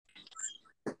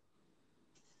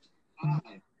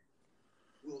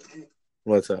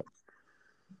What's up?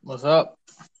 What's up?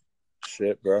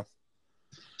 Shit, bro.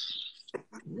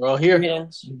 We're all here.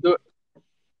 Yes. Let's do it.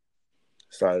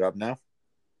 Start it up now.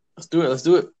 Let's do it. Let's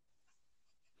do it.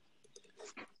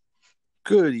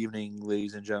 Good evening,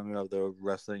 ladies and gentlemen of the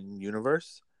wrestling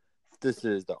universe. This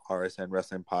is the RSN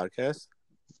Wrestling Podcast,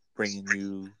 bringing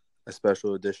you a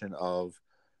special edition of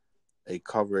a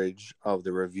coverage of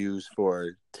the reviews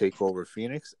for TakeOver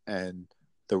Phoenix and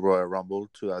the Royal Rumble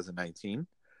 2019.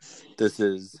 This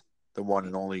is the one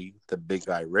and only the big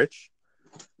guy, Rich.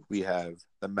 We have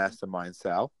the mastermind,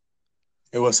 Sal.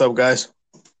 Hey, what's up, guys?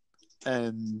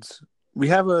 And we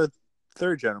have a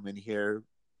third gentleman here.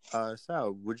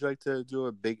 Sal, would you like to do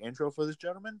a big intro for this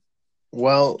gentleman?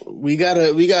 Well, we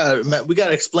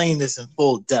gotta explain this in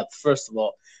full depth. First of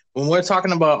all, when we're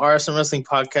talking about RSN Wrestling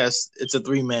Podcast, it's a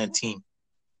 3-man team,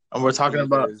 and we're talking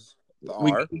about the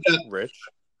we R, got, Rich.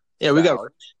 yeah, we got Sal,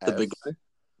 the S. big guy.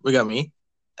 We got me,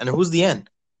 and who's the N?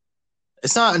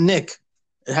 It's not a Nick.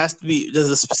 It has to be. There's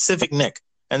a specific Nick,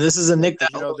 and this is a Nick that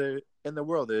in the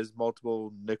world there's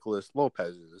multiple Nicholas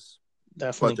Lopez's,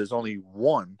 definitely but there's only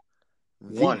one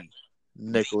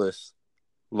Nicholas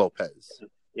Lopez.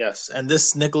 Yes, and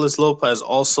this Nicholas Lopez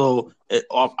also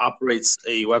operates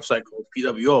a website called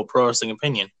PWO, Pro Wrestling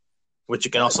Opinion, which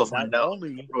you can also find out. Not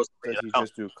only does he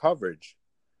just do coverage,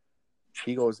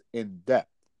 he goes in depth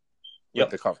with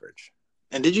the coverage.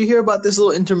 And did you hear about this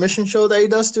little intermission show that he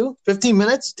does too? 15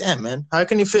 minutes? Damn, man. How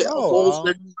can you fit a whole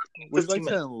would you like minutes?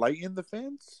 to enlighten the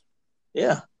fans?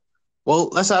 Yeah. Well,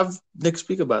 let's have Nick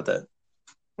speak about that.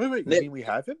 Wait, you mean we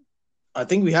have him? I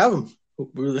think we have him.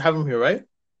 We have him here, right?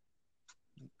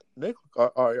 Nick,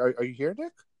 are you here,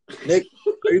 Nick? Nick,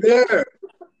 are you there?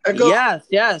 Echo?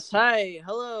 Yes. Hi,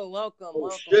 hello, welcome.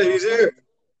 Shit, he's here.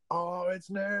 Oh, it's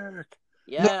Nick.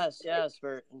 Yes.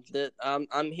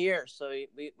 I'm here. So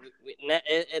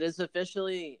it is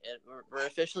officially we're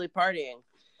officially partying.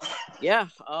 Yeah.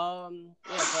 So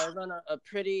I run a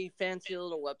pretty fancy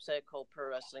little website called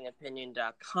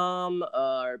ProWrestlingOpinion.com.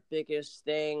 Our biggest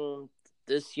thing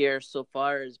this year so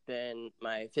far has been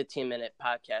my 15-minute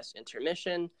podcast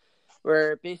intermission,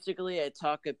 where basically I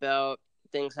talk about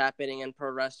things happening in pro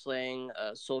wrestling,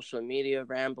 social media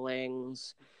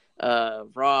ramblings,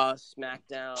 Raw,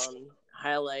 SmackDown,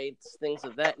 highlights, things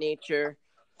of that nature.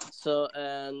 So,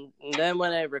 and then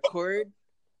when I record,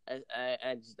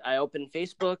 I open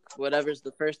Facebook, whatever's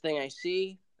the first thing I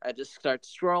see, I just start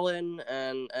scrolling,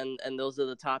 and those are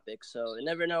the topics. So I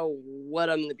never know what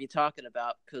I'm going to be talking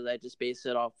about because I just base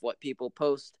it off what people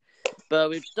post. But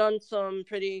we've done some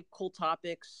pretty cool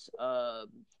topics. I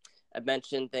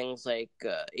mentioned things like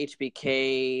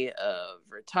HBK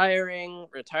retiring.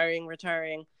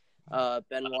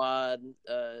 Benoit,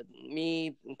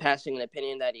 me passing an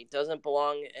opinion that he doesn't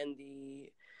belong in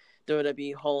the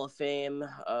WWE Hall of Fame.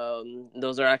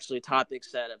 Those are actually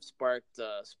topics that have sparked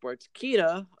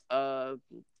Sportskeeda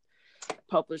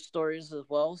published stories as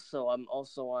well. So I'm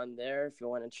also on there if you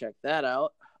want to check that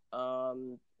out.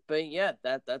 But yeah,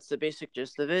 that's the basic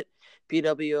gist of it.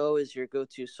 PWO is your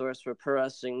go-to source for pro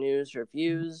wrestling news,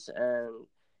 reviews, and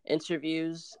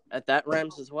interviews. That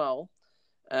rhymes as well.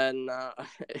 And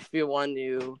if you want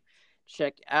to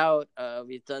check out,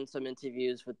 we've done some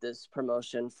interviews with this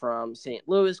promotion from St.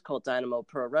 Louis called Dynamo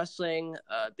Pro Wrestling.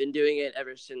 Been doing it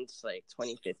ever since like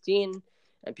 2015,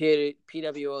 and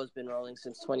PWO has been rolling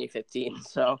since 2015.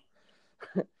 So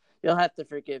you'll have to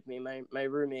forgive me. My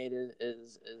roommate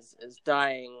is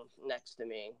dying next to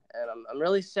me, and I'm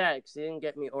really sad because he didn't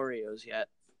get me Oreos yet.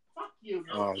 Fuck you.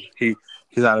 Oh, he's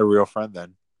not a real friend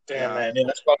then. Damn, man. Yeah,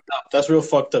 that's fucked up. That's real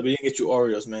fucked up. He didn't get you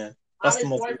Oreos, man. That's I'm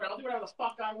his boyfriend. I'll do whatever the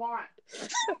fuck I want.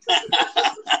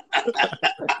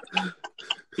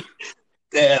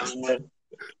 Damn, man.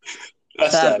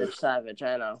 That's Savage,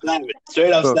 I know.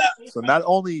 Straight up savage. So not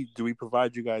only do we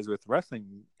provide you guys with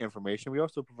wrestling information, we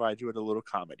also provide you with a little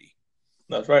comedy.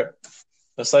 That's right.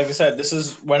 That's like I said, this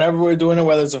is whenever we're doing it,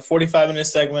 whether it's a 45-minute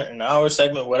segment, an hour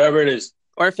segment, whatever it is.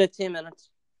 Or 15 minutes.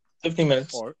 15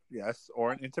 minutes.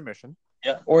 Or an intermission.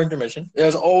 Yeah, or intermission.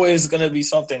 There's always going to be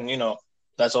something,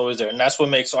 that's always there. And that's what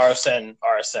makes RSN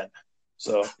RSN.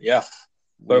 So, yeah.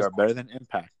 We are better than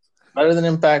Impact. Better than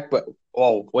Impact, but,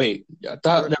 wait.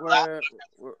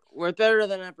 We're better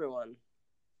than everyone.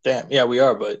 Damn, yeah, we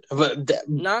are, but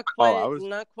not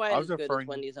quite as good as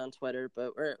Wendy's on Twitter,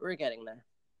 but we're getting there.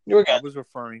 I was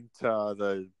referring to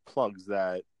the plugs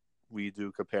that we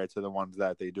do compared to the ones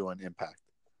that they do on Impact.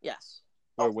 Yes.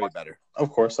 We're way better. Of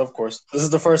course. This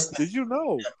is the first. Did you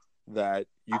know that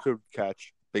you could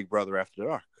catch Big Brother After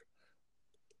Dark?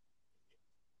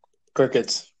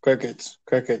 Crickets.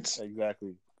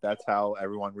 Exactly. That's how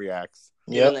everyone reacts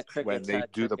when they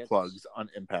do the plugs on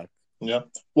Impact. Yeah.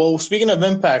 Well, speaking of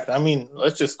Impact, I mean,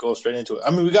 let's just go straight into it. I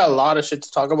mean, we got a lot of shit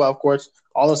to talk about, of course.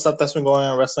 All the stuff that's been going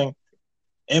on in wrestling.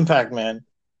 Impact, man.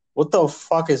 What the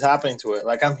fuck is happening to it?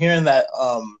 Like, I'm hearing that,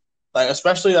 like,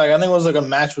 especially, like, I think it was like a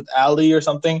match with Ali or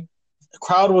something. The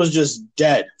crowd was just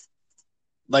dead.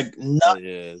 Like, not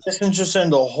Yeah. disinterested in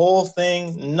the whole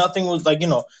thing. Nothing was, like,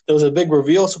 there was a big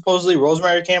reveal, supposedly.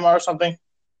 Rosemary came out or something,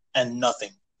 and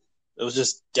nothing. It was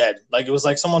just dead. Like, it was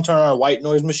like someone turned on a white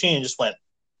noise machine and just went,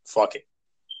 fuck it.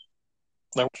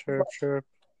 Like, Chirp.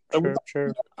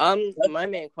 My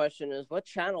main question is, what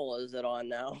channel is it on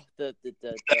now? The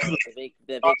vacation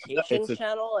It's a-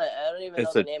 channel? I don't even know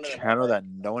It's the a name of the channel network. that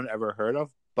no one ever heard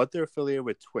of, but they're affiliated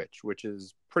with Twitch, which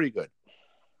is pretty good.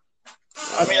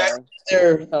 I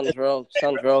mean, Sounds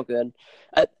real good.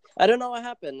 I don't know what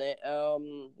happened.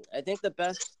 I think the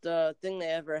best thing they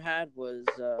ever had was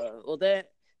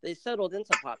they settled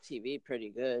into Pop TV pretty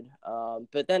good.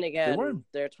 But then again,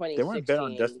 their 2016. They weren't been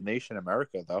on Destination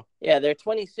America though. Yeah, their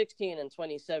 2016 and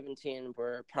 2017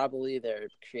 were probably their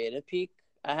creative peak.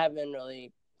 I haven't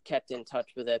really kept in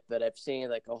touch with it, but I've seen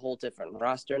like a whole different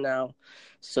roster now,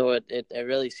 so it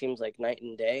really seems like night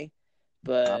and day.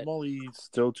 But I'm only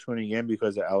still tuning in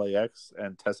because of LAX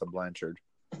and Tessa Blanchard.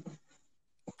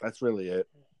 That's really it.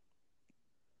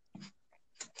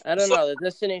 I don't know, the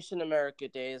Destination America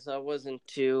days I wasn't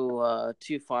too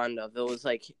fond of. It was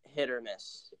like hit or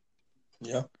miss.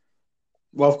 Yeah.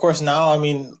 Well, of course, now, I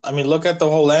mean, look at the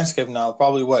whole landscape now.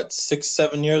 Probably,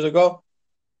 6-7 years ago?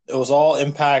 It was all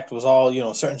Impact. It was all,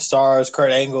 certain stars, Kurt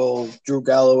Angle, Drew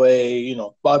Galloway,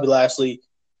 Bobby Lashley.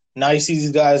 Now you see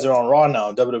these guys are on Raw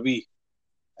now, WWE.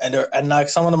 And like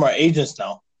some of them are agents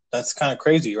now. That's kind of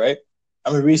crazy, right?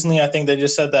 I mean, recently I think they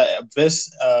just said that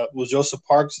Abyss was Joseph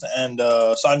Parks and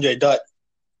Sanjay Dutt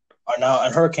are now,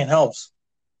 and Hurricane Helms,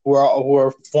 who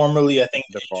are formerly, I think,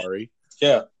 Daivari.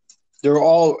 Yeah, they were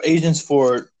all agents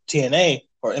for TNA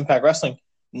or Impact Wrestling.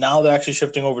 Now they're actually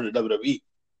shifting over to WWE.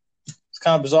 It's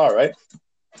kind of bizarre, right?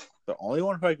 The only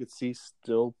one who I could see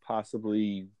still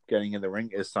possibly getting in the ring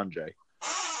is Sanjay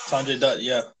Dutt,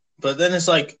 yeah. But then it's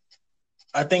like,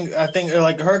 I think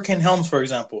like Hurricane Helms, for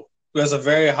example, who has a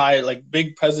very high, like,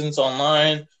 big presence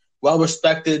online, well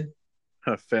respected.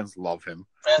 Fans love him.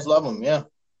 Fans love him, yeah.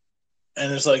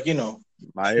 And it's like,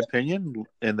 my opinion,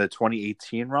 in the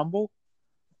 2018 Rumble,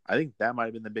 I think that might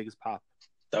have been the biggest pop.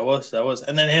 That was.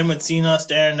 And then him and Cena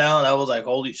staring down, that was like,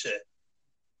 holy shit.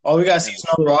 Oh, we got to see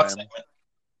another Rock segment.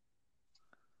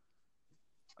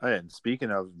 And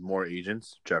speaking of more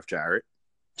agents, Jeff Jarrett,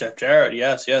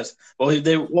 yes. Well, we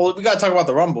got to talk about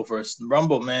the Rumble first. The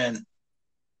Rumble, man.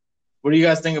 What do you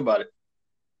guys think about it?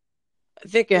 I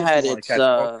think it had its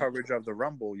coverage of the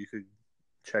Rumble. You could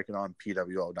check it on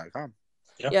pwo.com.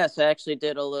 Yeah. Yes, I actually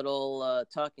did a little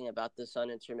talking about this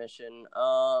on Intermission.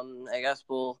 I guess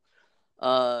there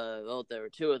were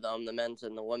two of them, the men's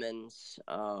and the women's.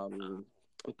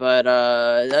 But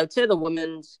I'd say the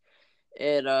women's,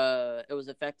 it was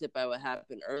affected by what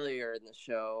happened earlier in the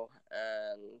show,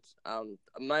 and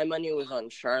my money was on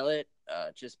Charlotte,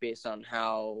 just based on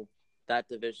how that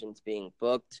division's being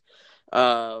booked.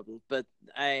 But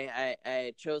I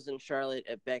had chosen Charlotte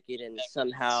if Becky didn't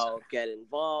somehow get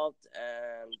involved,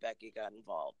 and Becky got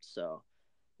involved, so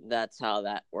that's how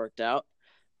that worked out.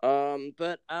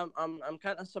 But I'm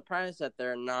kind of surprised that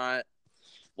they're not.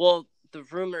 Well, the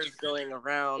rumors going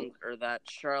around are that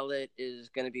Charlotte is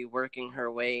going to be working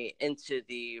her way into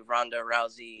the Ronda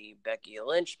Rousey Becky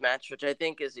Lynch match, which I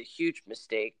think is a huge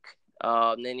mistake.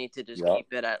 They need to just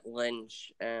keep it at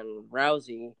Lynch and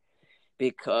Rousey,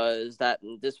 because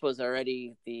this was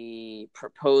already the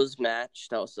proposed match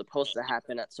that was supposed to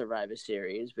happen at Survivor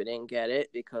Series. We didn't get it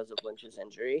because of Lynch's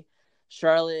injury.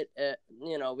 Charlotte,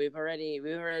 we've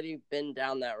already been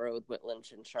down that road with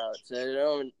Lynch and Charlotte, so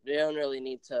they don't really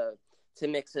need to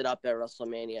mix it up at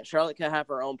WrestleMania. Charlotte could have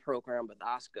her own program with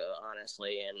Asuka,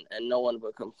 honestly, and no one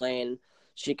would complain.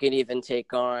 She could even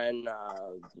take on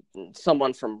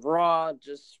someone from Raw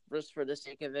just for the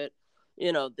sake of it.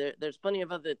 There's plenty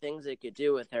of other things they could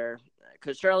do with her,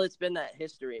 because Charlotte's been that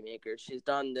history maker. She's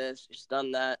done this, she's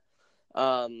done that.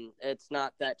 It's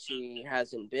not that she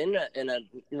hasn't been in a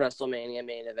WrestleMania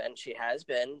main event. She has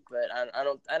been, but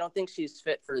I don't think she's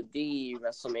fit for the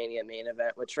WrestleMania main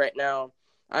event, which right now,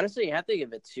 honestly, you have to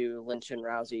give it to Lynch and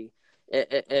Rousey.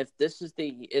 If this is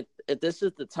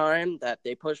the time that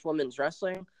they push women's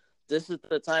wrestling, this is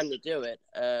the time to do it.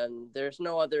 And there's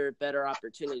no other better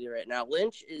opportunity right now.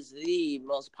 Lynch is the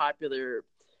most popular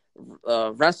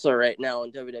wrestler right now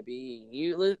in WWE.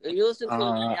 You listen to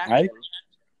his reaction.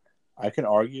 I can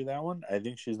argue that one. I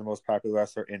think she's the most popular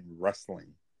wrestler in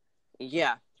wrestling.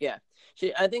 Yeah, yeah.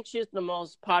 I think she's the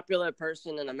most popular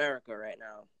person in America right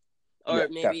now, or Yeah,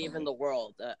 maybe definitely. even the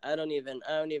world. I don't even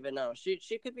know.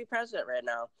 She could be president right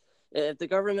now. If the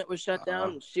government was shut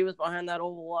down, and she was behind that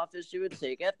Oval Office, she would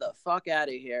say, "Get the fuck out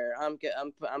of here!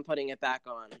 I'm putting it back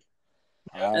on."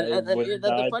 I And would the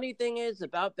not. funny thing is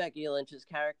about Becky Lynch's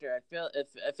character, I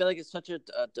feel like it's such a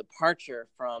departure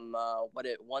from what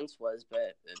it once was,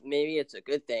 but maybe it's a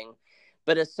good thing.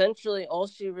 But essentially, all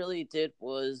she really did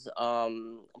was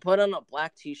put on a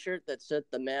black T-shirt that said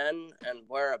 "The Man" and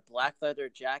wear a black leather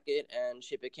jacket, and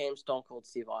she became Stone Cold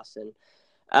Steve Austin.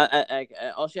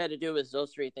 All she had to do was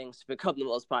those three things to become the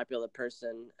most popular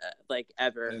person like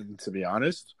ever. And to be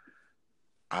honest,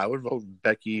 I would vote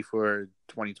Becky for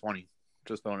 2020.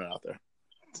 Just throwing it out there.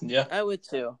 Yeah, I would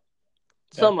too.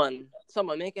 Yeah.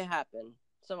 Someone make it happen.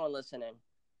 Someone listening.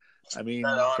 I mean,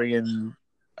 Right on. freaking.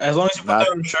 as long as you put Not-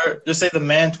 that on the shirt, just say the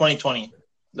man 2020.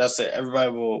 That's it. Everybody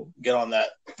will get on that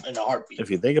in a heartbeat. If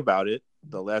you think about it,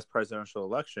 the last presidential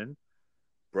election,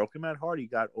 Broken Matt Hardy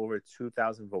got over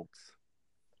 2,000 votes,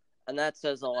 And that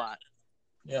says a lot.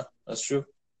 Yeah, that's true.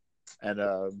 and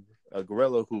a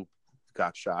gorilla who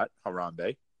got shot,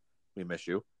 Harambe, we miss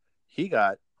you. He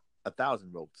got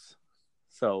 1,000 votes.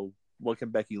 So what can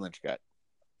Becky Lynch get?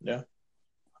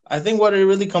 I think what it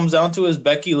really comes down to is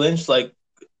Becky Lynch. Like,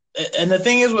 and the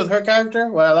thing is with her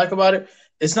character, what I like about it,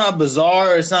 it's not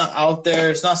bizarre, it's not out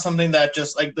there, it's not something that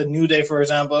just like the New Day, for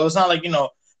example. It was not like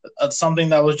something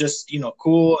that was just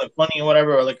cool and funny and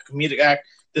whatever, or like a comedic act.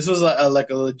 This was like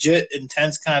a legit,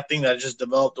 intense kind of thing that just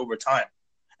developed over time,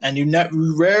 and you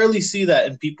rarely see that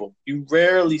in people. You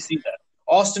rarely see that.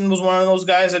 Austin was one of those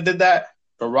guys that did that.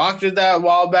 The Rock did that a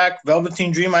while back.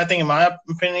 Velveteen Dream, I think, in my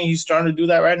opinion, he's starting to do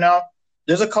that right now.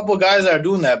 There's a couple of guys that are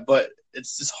doing that, but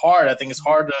it's just hard. I think it's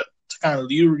hard to kind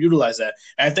of utilize that.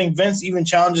 And I think Vince even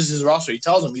challenges his roster. He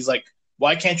tells them, he's like,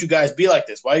 why can't you guys be like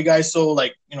this? Why are you guys so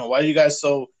why are you guys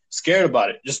so scared about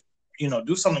it? Just,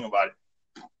 do something about it.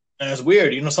 And it's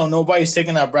weird, so nobody's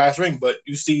taking that brass ring, but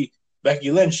you see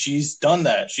Becky Lynch, she's done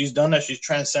that. She's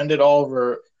transcended all of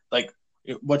her, like,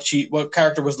 what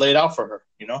character was laid out for her,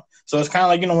 So it's kind of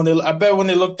like, when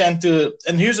they looked into,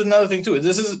 and here's another thing too.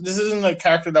 This isn't a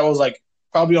character that was like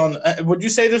probably on. Would you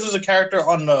say this was a character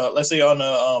on, let's say on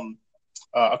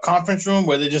a conference room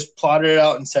where they just plotted it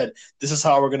out and said, "This is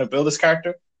how we're going to build this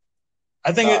character"?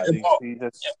 I think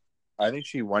I think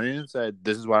she went in and said,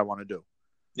 "This is what I want to do."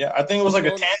 Yeah, I think it was like a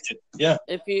tangent. Yeah.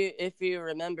 If you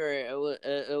remember, it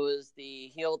was the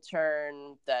heel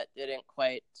turn that didn't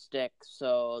quite stick,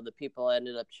 so the people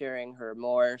ended up cheering her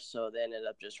more, so they ended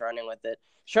up just running with it.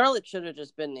 Charlotte should have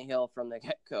just been the heel from the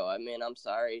get-go. I mean, I'm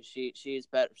sorry. She's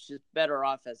better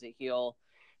off as a heel.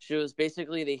 She was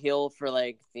basically the heel for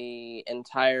like the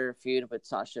entire feud with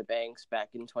Sasha Banks back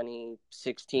in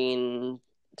 2016,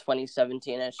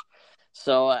 2017-ish.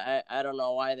 So I don't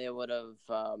know why they would have.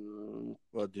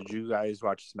 Well, did you guys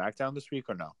watch SmackDown this week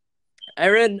or no? I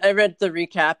read the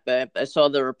recap. I saw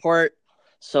the report.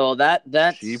 So that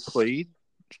she played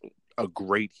a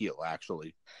great heel,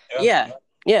 actually. Yeah.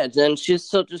 And she's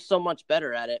just so much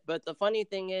better at it. But the funny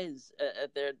thing is,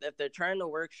 if they're trying to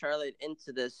work Charlotte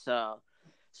into this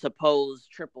supposed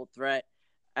triple threat,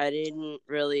 I didn't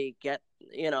really get.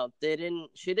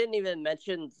 She didn't even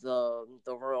mention the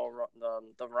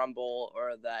Rumble,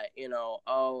 or that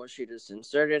she just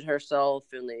inserted herself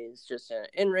and is just an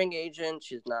in-ring agent.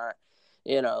 She's not,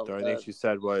 The only thing she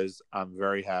said was, "I'm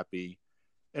very happy,"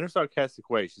 in a sarcastic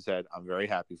way. She said, "I'm very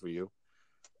happy for you."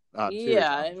 I'm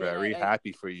very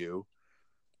happy for you.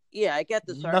 Yeah, I get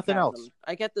the sarcasm. Nothing else.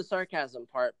 I get the sarcasm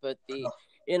part, but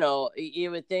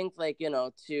you would think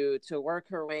to work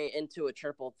her way into a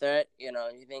triple threat,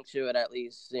 you think she would at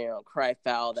least cry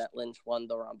foul that Lynch won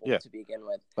the Rumble to begin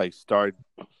with. Like, start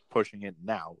pushing it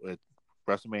now with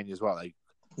WrestleMania as well. Like,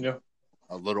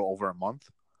 a little over a month.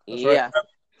 That's right.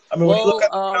 I mean, when you look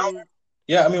at the calendar,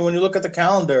 when you look at the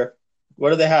calendar,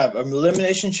 what do they have?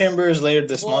 Elimination Chamber is later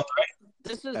this month, right?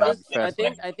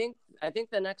 I think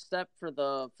the next step for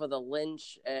the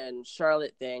Lynch and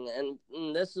Charlotte thing,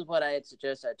 and this is what I had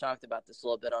suggested. I talked about this a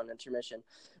little bit on intermission.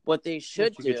 What they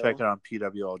should do. You can check it on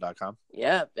pwo.com.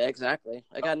 Yeah, exactly.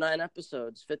 I got 9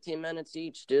 episodes, 15 minutes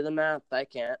each. Do the math. I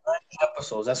can't. 9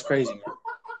 episodes. That's crazy, man.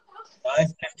 9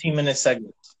 15-minute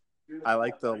segments. I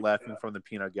like the laughing from the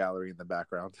peanut gallery in the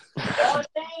background. Oh,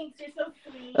 thanks. You're so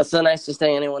sweet. That's the nicest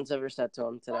thing anyone's ever said to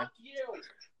him today. Fuck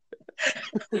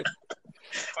you.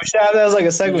 We should have that as like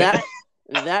a segment.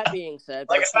 That being said,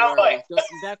 like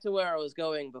back to where I was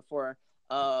going before.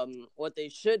 What they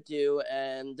should do,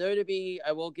 and WWE,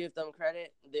 I will give them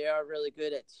credit. They are really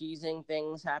good at teasing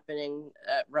things happening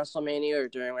at WrestleMania or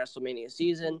during WrestleMania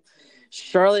season.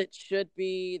 Charlotte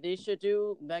they should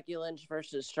do Becky Lynch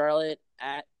versus Charlotte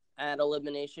at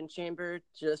Elimination Chamber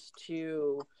just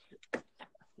to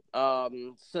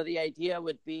so the idea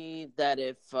would be that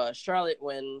if Charlotte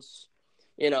wins,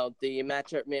 the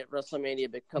matchup at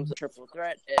WrestleMania becomes a triple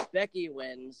threat. If Becky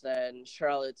wins, then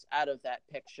Charlotte's out of that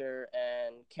picture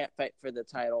and can't fight for the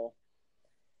title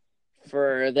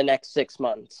for the next 6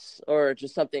 months or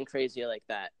just something crazy like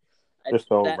that.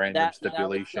 Just a random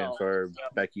stipulation for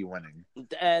Becky winning.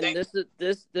 And this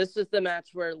is the match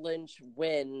where Lynch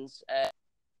wins at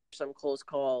some close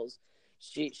calls.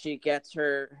 She gets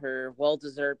her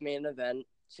well-deserved main event.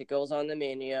 She goes on to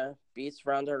Mania, beats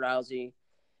Ronda Rousey,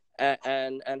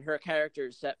 and her character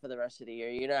is set for the rest of the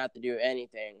year. You don't have to do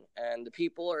anything, and the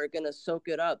people are gonna soak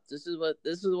it up. This is what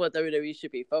WWE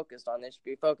should be focused on. They should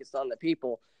be focused on the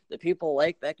people. The people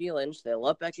like Becky Lynch. They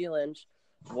love Becky Lynch.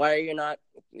 Why are you not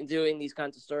doing these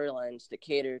kinds of storylines to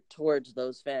cater towards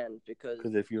those fans? Because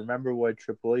if you remember what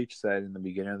Triple H said in the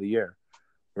beginning of the year,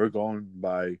 we're going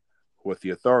by what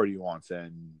the authority wants,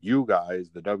 and you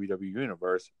guys, the WWE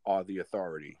Universe, are the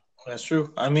authority. That's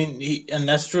true. I mean, and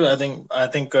that's true. I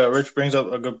think Rich brings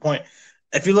up a good point.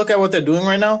 If you look at what they're doing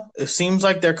right now, it seems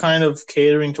like they're kind of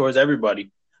catering towards everybody.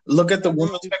 Look at the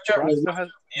women's picture.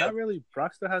 Not really.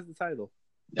 Brock still has the title.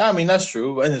 Yeah, I mean, that's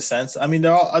true in a sense. I mean,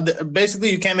 they're all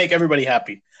basically, you can't make everybody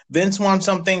happy. Vince wants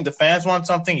something. The fans want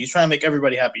something. He's trying to make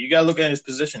everybody happy. You got to look at his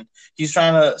position. He's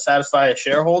trying to satisfy his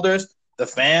shareholders, the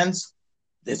fans,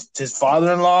 his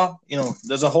father-in-law.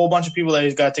 There's a whole bunch of people that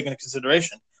he's got to take into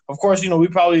consideration. Of course, we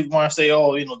probably want to say,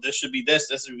 this should be this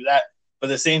should be that. But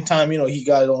at the same time, he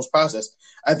got his own process.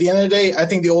 At the end of the day, I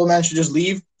think the old man should just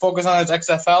leave, focus on his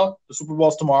XFL. The Super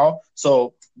Bowl's tomorrow.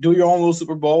 So do your own little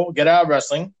Super Bowl. Get out of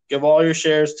wrestling. Give all your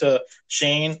shares to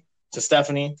Shane, to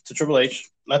Stephanie, to Triple H.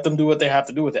 Let them do what they have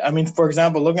to do with it. I mean, for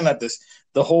example, looking at this,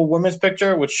 the whole women's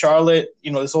picture with Charlotte,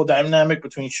 this whole dynamic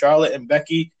between Charlotte and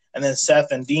Becky, and then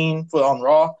Seth and Dean on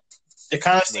Raw, it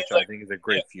kind of seems I think is a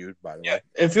great feud, by the way.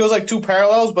 It feels like two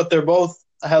parallels, but they're both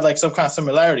had like some kind of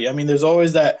similarity. I mean, there's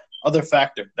always that other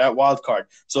factor, that wild card.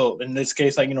 So in this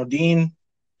case, Dean,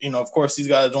 of course, he's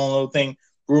got his own little thing.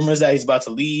 Rumors that he's about to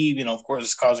leave, of course,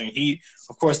 it's causing heat.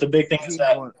 Of course, the big thing is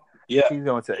that he's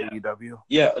going to AEW.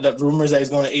 Yeah, the rumors that he's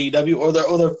going to AEW, or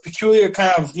the peculiar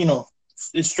kind of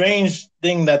strange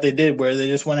thing that they did where they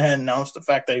just went ahead and announced the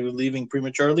fact that he was leaving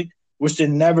prematurely, which they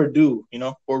never do,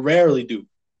 or rarely do.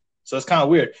 So it's kind of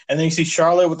weird. And then you see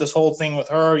Charlotte with this whole thing with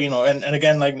her, and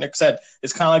again, like Nick said,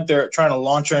 it's kind of like they're trying to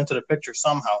launch her into the picture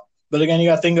somehow. But again, you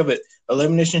got to think of it.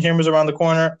 Elimination Chamber's around the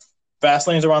corner.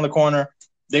 Fastlane's around the corner.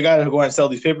 They got to go ahead and sell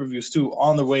these pay-per-views, too,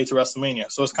 on the way to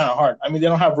WrestleMania. So it's kind of hard. I mean, they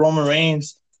don't have Roman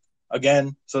Reigns,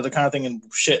 again, so they're kind of thinking,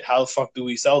 shit, how the fuck do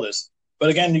we sell this? But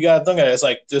again, you got to think of it. It's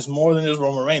like there's more than just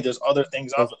Roman Reigns. There's other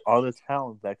things out there. There's other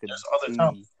talent that can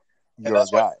be your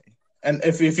guy. And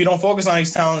if you don't focus on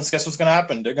these talents, guess what's going to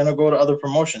happen? They're going to go to other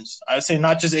promotions. I would say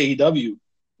not just AEW,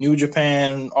 New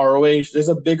Japan, ROH. There's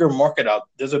a bigger market out.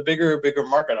 There's a bigger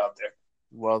market out there.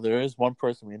 Well, there is one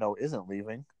person we know isn't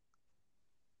leaving,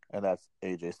 and that's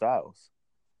AJ Styles.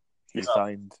 He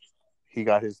signed. He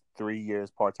got his 3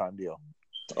 years part-time deal.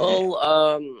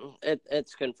 Oh,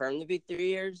 it's confirmed to be 3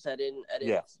 years. I didn't.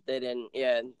 Yeah. They didn't.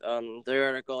 Yeah. The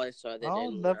article I saw, they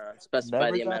didn't specify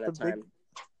the amount of time.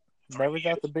 Never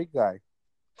got the big guy.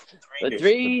 But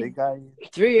the big guy,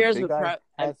 3 years he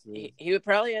would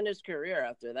probably end his career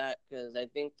after that, because I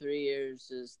think 3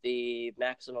 years is the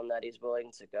maximum that he's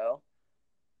willing to go.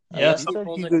 Yeah, he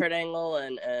pulls a Kurt Angle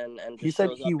and he said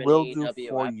he will do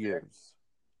 4 years.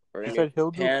 He said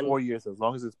he'll do 4 years as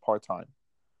long as it's part-time.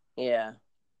 Yeah.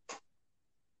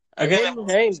 Again,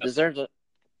 hey, deserves it.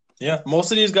 Yeah,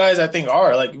 most of these guys I think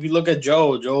are like, if you look at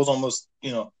Joe's almost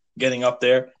getting up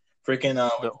there.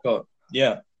 Freaking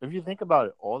yeah. If you think about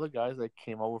it, all the guys that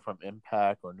came over from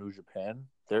Impact or New Japan,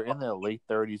 they're in their late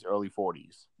 30s, early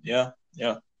 40s. Yeah.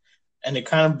 And it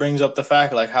kind of brings up the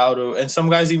fact and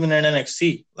some guys even in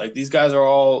NXT, like these guys are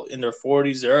all in their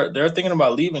 40s. They're thinking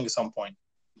about leaving at some point.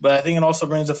 But I think it also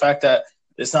brings the fact that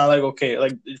it's not like, okay,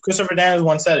 like Christopher Daniels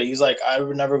once said it. He's like, I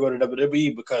would never go to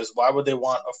WWE because why would they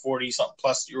want a 40-something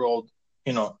plus year old,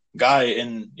 guy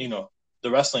in,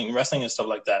 the wrestling and stuff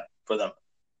like that for them.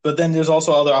 But then there's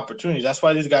also other opportunities. That's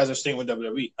why these guys are staying with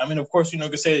WWE. I mean, of course, you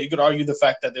could argue the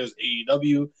fact that there's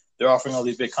AEW. They're offering all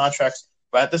these big contracts.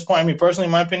 But at this point, I mean, personally,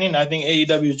 in my opinion, I think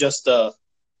AEW is just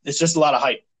it's just a lot of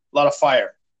hype, a lot of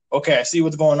fire. Okay, I see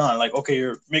what's going on. Like, okay,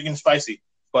 you're making it spicy.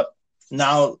 But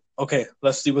now, okay,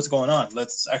 let's see what's going on.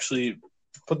 Let's actually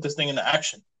put this thing into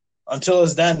action. Until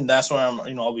it's then, that's when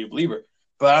I'll be a believer.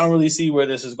 But I don't really see where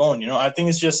this is going. I think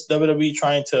it's just WWE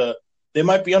trying to – they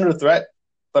might be under threat.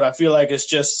 but I feel like it's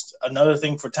just another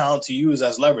thing for talent to use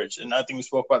as leverage. And I think we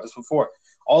spoke about this before.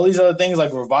 All these other things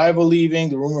like Revival leaving,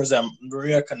 the rumors that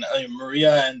Maria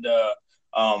and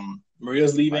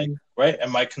Maria's leaving, right?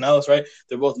 And Mike Kanellis, right?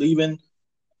 They're both leaving.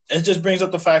 It just brings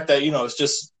up the fact that, it's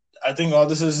just, I think all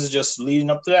this is just leading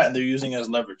up to that, and they're using it as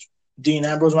leverage. Dean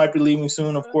Ambrose might be leaving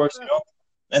soon, of course,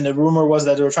 And the rumor was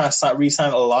that they were trying to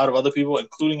re-sign a lot of other people,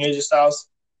 including AJ Styles.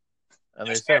 And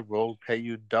they said we'll pay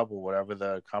you double whatever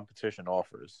the competition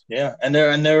offers. Yeah, and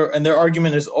their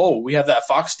argument is, we have that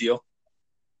Fox deal.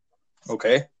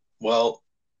 Okay, well,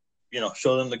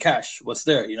 show them the cash. What's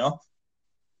there? It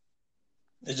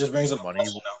just brings up money.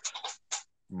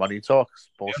 Money talks,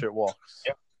 bullshit walks.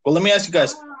 Yeah. Well, let me ask you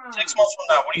guys: 6 months from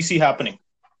now, what do you see happening?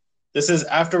 This is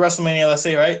after WrestleMania, let's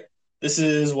say, right? This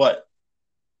is what?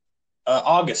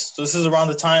 August. So this is around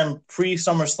the time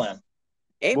pre-SummerSlam.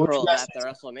 April after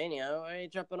WrestleMania. Why are you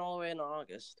jumping all the way into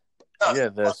August? Yeah,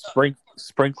 the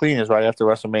spring clean is right after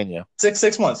WrestleMania.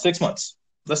 6 months. 6 months.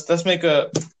 Let's make a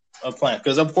plan,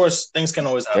 because of course things can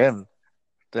always happen.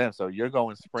 Damn. So you're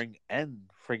going spring and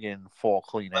friggin' fall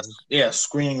cleaning. Yeah,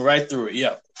 screening right through it.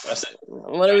 Yeah, that's it.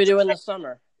 What do we do in the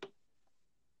summer?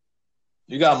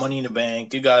 You got Money in the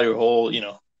Bank. You got your whole,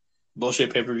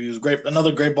 bullshit pay-per-views.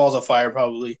 Another Great Balls of Fire,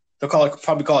 probably. They'll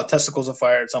probably call it Testicles of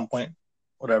Fire at some point.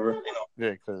 Whatever.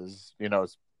 Yeah, because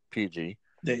it's PG.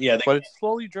 But it's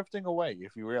slowly drifting away,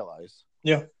 if you realize.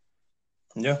 Yeah.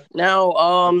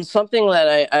 Now, something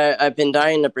that I've been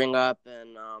dying to bring up,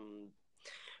 and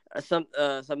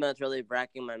something that's really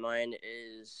racking my mind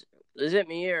is it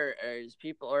me or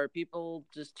are people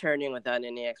just turning without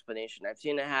any explanation? I've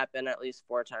seen it happen at least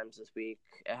 4 times this week.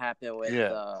 It happened with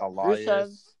Elias.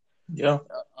 Rusev. Yeah.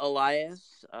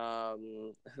 Elias,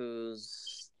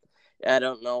 who's, I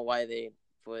don't know why they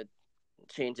would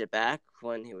change it back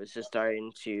when he was just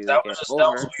starting to that was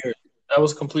weird. That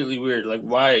was completely weird. Like,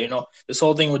 why? This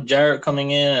whole thing with Jarrett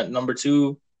coming in at number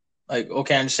 2. Like,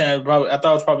 okay, I understand. I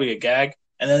thought it was probably a gag,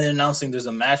 and then they're announcing there's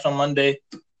a match on Monday.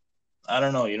 I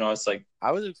don't know. It's like,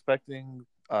 I was expecting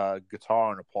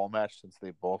guitar and a pole match since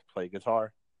they both play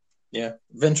guitar. Yeah,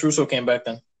 Vince Russo came back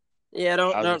then. Yeah,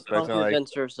 don't do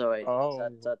Vince Russo.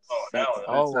 That's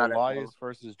Elias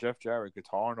versus Jeff Jarrett,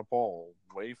 guitar and a pole.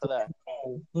 Wait for that.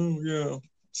 Oh, yeah.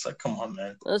 It's like, come on,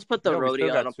 man. Let's put the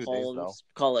roadie on a pole and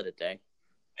call it a day.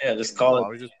 Yeah, just call it.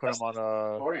 We just put him on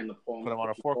a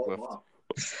forklift.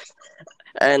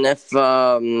 And if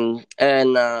I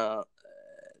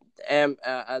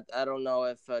don't know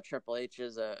if Triple H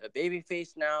is a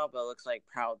babyface now, but it looks like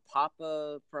Proud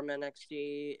Papa from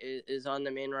NXT is on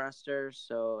the main roster,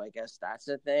 so I guess that's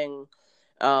a thing.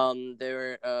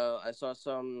 I saw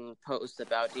some posts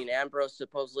about Dean Ambrose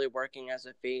supposedly working as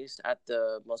a face at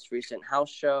the most recent house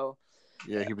show.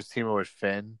 Yeah, he was teaming with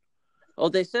Finn.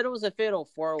 Well, they said it was a fatal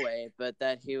 4-way, but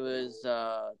that he was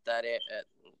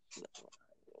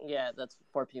yeah, that's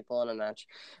 4 people in a match.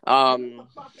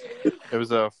 It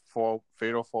was a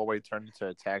fatal 4-way turned into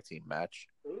a tag team match.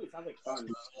 Ooh, sounds like fun.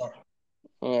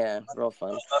 Yeah, real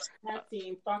fun. Tag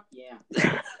team, fuck yeah.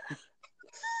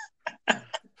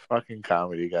 Fucking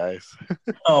comedy, guys.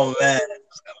 Oh man,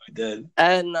 it's gonna be dead.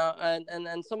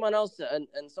 And someone else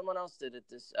did it.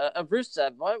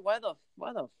 Rusev. Why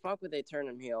the fuck would they turn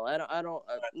him heel? I have no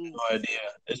idea.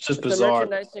 It's just bizarre. A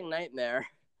merchandising nightmare.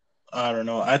 I don't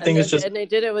know. I think it's just, and they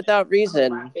did it without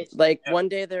reason. Like one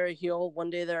day they're a heel, one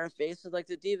day they're a face. It's like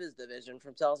the Divas division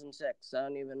from 2006. I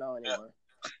don't even know anymore.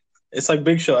 It's like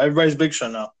Big Show. Everybody's Big Show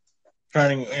now.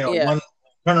 Turning, one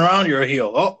turn around, you're a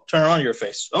heel. Oh, turn around, you're a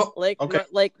face. Oh, okay.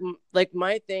 Like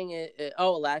my thing is,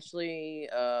 Lashley.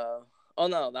 Oh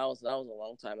no, that was a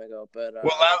long time ago. But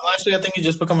Lashley, I think he's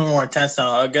just becoming more intense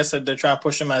now. I guess that they're trying to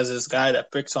push him as this guy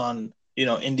that picks on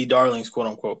indie darlings, quote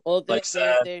unquote. Well,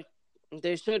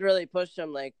 they should really push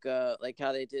him like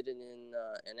how they did in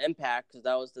Impact, because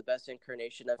that was the best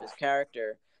incarnation of his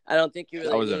character. I don't think you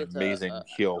really. That was an amazing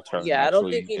heel turn. Yeah, I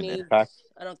don't think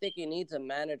he needs a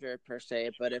manager per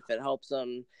se, but if it helps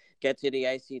him get to the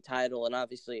IC title, and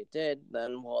obviously it did,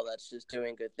 then that's just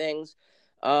doing good things.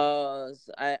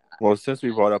 Since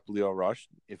we brought up Lio Rush,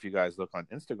 if you guys look on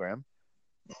Instagram,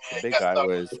 the big guy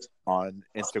was on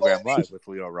Instagram Live with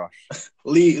Lio Rush.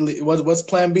 Lee, what's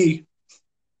Plan B?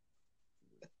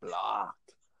 Blocked.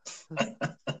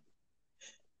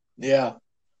 Yeah,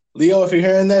 Leo, if you're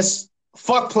hearing this,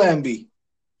 fuck Plan B.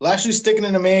 Lashley's sticking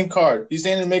in the main card. He's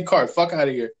staying in the main card. Fuck out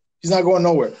of here. He's not going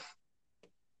nowhere.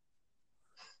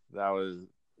 That was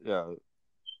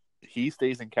he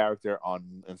stays in character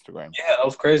on Instagram. Yeah, that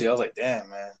was crazy. I was like,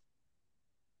 damn, man.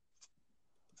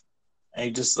 And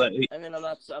he just like. I mean, I'm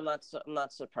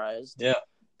not surprised. Yeah.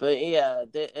 But yeah,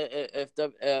 if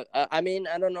I mean,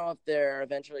 I don't know if they're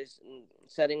eventually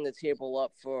setting the table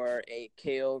up for a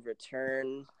KO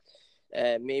return.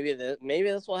 Maybe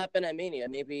this will happen at Mania.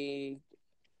 Maybe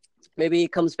he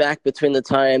comes back between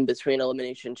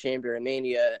Elimination Chamber and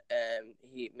Mania, and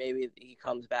he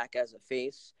comes back as a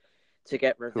face to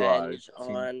get revenge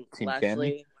on Team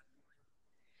Lashley.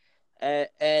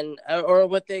 And or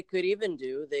what they could even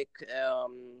do,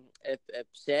 if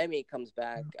Sammy comes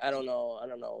back, I don't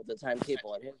know the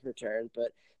timetable on his return,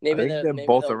 but maybe they're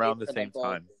both around the same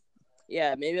time.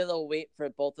 Yeah, maybe they'll wait for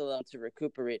both of them to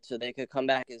recuperate so they could come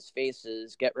back as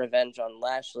faces, get revenge on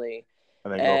Lashley,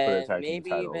 and then go for the tag team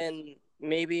titles.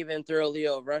 Maybe even throw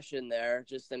Lio Rush in there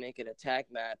just to make it a tag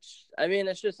match. I mean,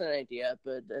 it's just an idea,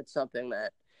 but it's something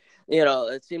that,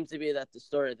 it seems to be that the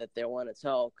story that they want to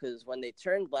tell, because when they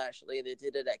turned Lashley, they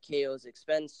did it at KO's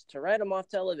expense to write him off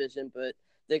television, but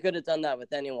they could have done that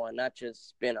with anyone, not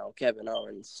just, Kevin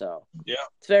Owens. So yeah,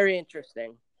 it's very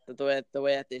interesting the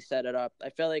way that they set it up. I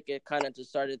feel like it kind of just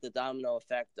started the domino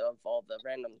effect of all the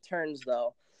random turns,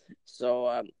 though. So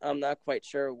I'm not quite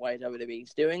sure why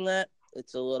WWE's doing that.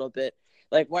 It's a little bit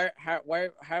like how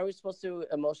are we supposed to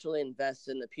emotionally invest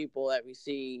in the people that we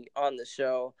see on the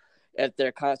show if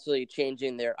they're constantly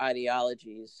changing their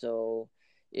ideologies? So,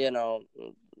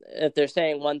 if they're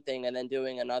saying one thing and then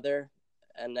doing another,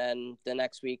 and then the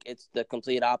next week it's the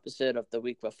complete opposite of the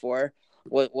week before,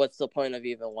 what's the point of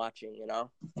even watching?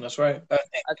 That's right.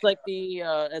 It's like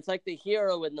the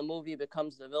hero in the movie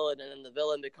becomes the villain, and then the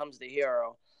villain becomes the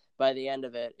hero by the end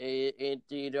of it.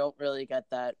 You don't really get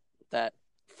that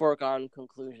foregone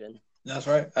conclusion. That's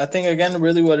right. I think, again,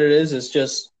 really what it is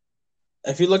just,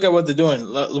 if you look at what they're doing,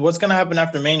 what's going to happen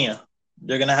after Mania?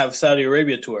 They're going to have Saudi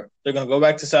Arabia tour. They're going to go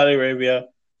back to Saudi Arabia,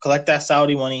 collect that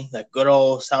Saudi money, that good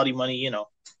old Saudi money,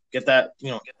 get that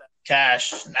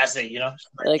cash, and that's it,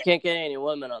 They can't get any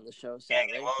women on the show, sadly.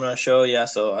 Can't get women on the show, yeah.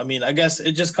 So, I mean, I guess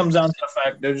it just comes down to the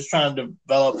fact they're just trying to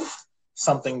develop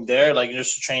something there, like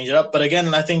just to change it up. But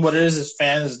again, I think what it is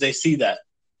fans, they see that.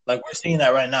 Like, we're seeing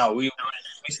that right now. We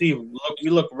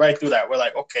look right through that. We're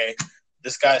like, okay,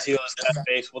 this guy's heel, this guy's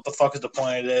face. What the fuck is the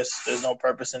point of this? There's no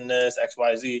purpose in this, X,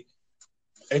 Y, Z.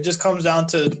 It just comes down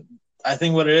to, I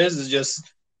think what it is just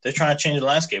they're trying to change the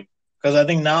landscape. Because I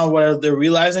think now what they're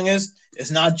realizing is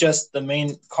it's not just the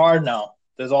main card now.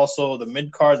 There's also the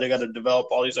mid card. They got to develop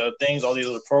all these other things, all these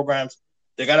other programs.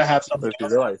 They got to have something. But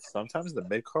you realize sometimes the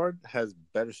mid card has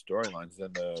better storylines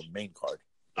than the main card.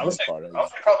 I would say probably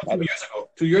 2 years ago.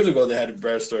 2 years ago they had a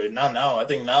better story. Not now. I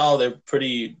think now they're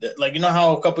pretty like,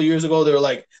 how a couple years ago they were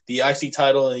like the IC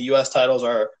title and the US titles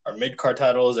are mid card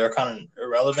titles. They're kind of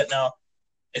irrelevant now.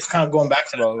 It's kind of going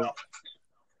back to that now.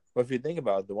 But if you think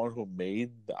about it, the one who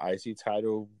made the IC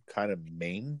title kind of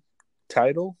main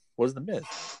title was The Miz.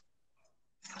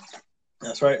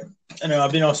 That's right. And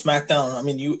SmackDown, I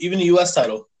mean, even the US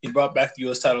title, he brought back the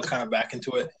US title kind of back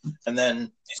into it. And then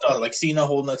you saw like Cena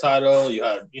holding the title. You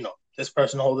had, this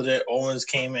person holding it. Owens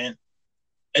came in.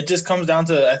 It just comes down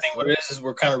to, I think what it is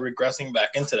we're kind of regressing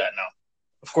back into that now.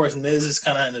 Of course, Miz is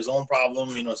kind of in his own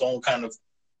problem, his own kind of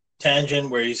tangent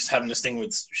where he's having this thing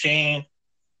with Shane.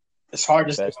 It's hard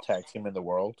to best tag team in the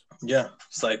world. Yeah,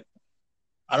 it's like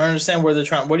I don't understand where they're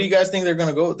trying. What do you guys think they're going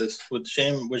to go with this? With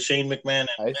Shane McMahon?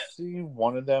 I see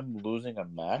one of them losing a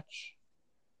match,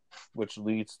 which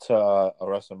leads to a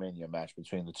WrestleMania match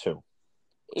between the two.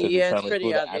 Yeah, it's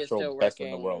pretty obvious the they're best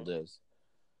working. in the world is.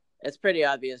 It's pretty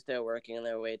obvious they're working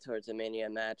their way towards a Mania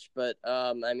match, but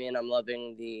I mean, I'm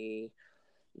loving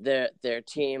their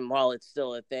team while it's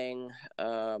still a thing.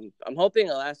 I'm hoping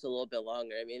it'll last a little bit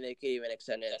longer. I mean, they could even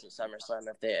extend it into SummerSlam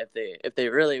if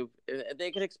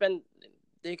they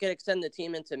could extend the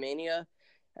team into Mania,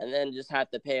 and then just have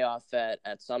the payoff at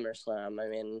SummerSlam. I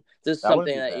mean, this is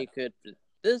something that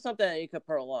you could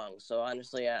prolong. So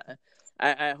honestly,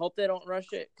 I hope they don't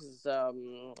rush it because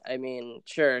I mean,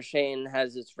 sure, Shane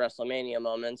has his WrestleMania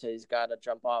moments. He's got to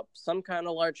jump off some kind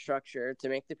of large structure to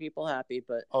make the people happy.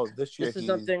 But this year he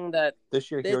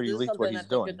already leaked what he's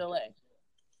doing.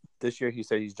 This year he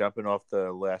said he's jumping off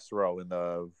the last row in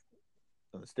the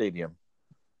stadium.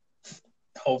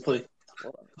 Hopefully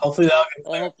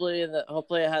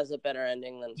it has a better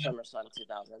ending than SummerSlam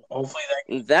 2000. Hopefully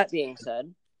that being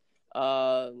said.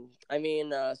 I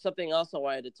mean, something else I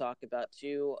wanted to talk about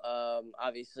too.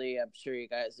 Obviously, I'm sure you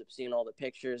guys have seen all the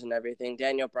pictures and everything.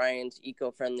 Daniel Bryan's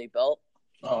eco-friendly belt.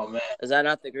 Oh man, is that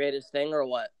not the greatest thing or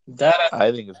what? That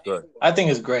I think it's good. I think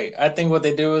it's great. I think what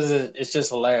they do is it's just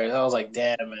hilarious. I was like,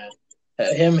 damn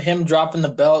man, him dropping the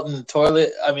belt in the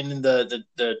toilet. I mean, in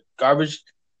the garbage.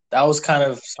 That was kind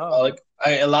of like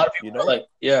a lot of people were like,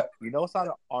 yeah. It's not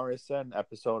an RSN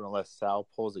episode unless Sal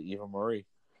pulls the Eva Marie.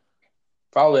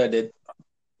 Probably I did.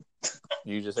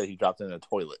 You just said he dropped it in the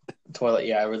toilet. Toilet.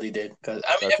 Yeah, I really did. Because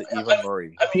That's Eva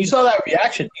Murray. I mean, you saw that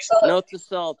reaction. You saw that. Note to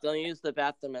self: don't use the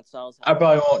bathroom at Sal's house. I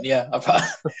probably won't. Yeah,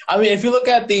 I mean, if you look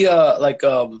at the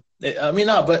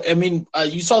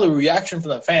you saw the reaction from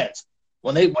the fans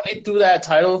when they threw that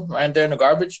title right there in the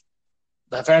garbage.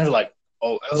 The fans were like,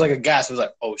 "Oh," it was like a gasp. It was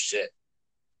like, "Oh shit,"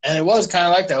 and it was kind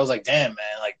of like that. It was like, "Damn,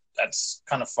 man, like that's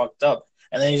kind of fucked up."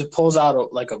 And then he just pulls out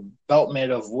a belt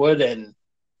made of wood and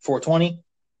 420.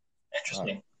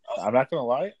 Interesting. I'm not gonna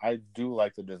lie, I do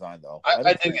like the design though.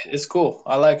 I dig it. It's cool.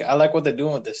 I like what they're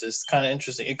doing with this. It's kind of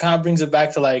interesting. It kind of brings it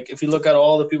back to like if you look at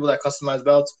all the people that customize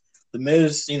belts. The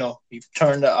Miz, he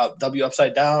turned the W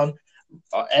upside down.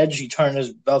 Edge, he turned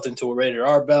his belt into a rated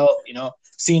R belt.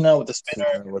 Cena with the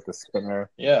spinner.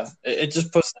 Yeah, it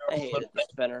just puts. I hated the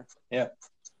spinner. Yeah,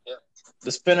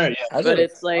 the spinner. Yeah, but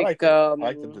it's like I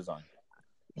like the design.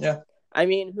 Yeah. I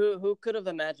mean, who could have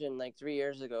imagined like 3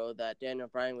 years ago that Daniel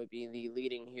Bryan would be the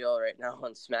leading heel right now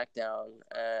on SmackDown?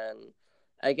 And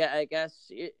I guess,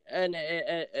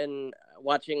 and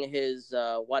watching his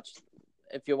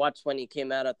if you watch when he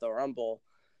came out at the Rumble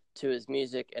to his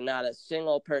music, and not a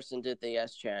single person did the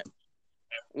yes chant.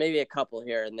 Maybe a couple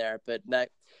here and there, but that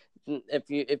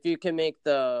if you can make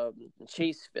the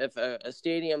if a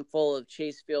stadium full of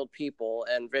Chase Field people,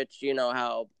 and Rich, you know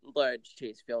how large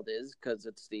Chase Field is because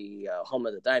it's the home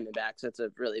of the Diamondbacks. It's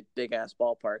a really big ass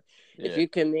ballpark. Yeah. If you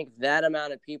can make that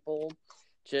amount of people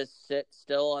just sit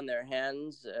still on their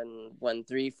hands, and when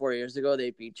 3-4 years ago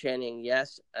they'd be chanting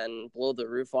yes and blow the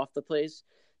roof off the place,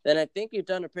 then I think you've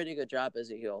done a pretty good job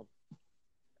as a heel.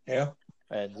 Yeah,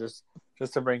 and just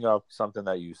to bring up something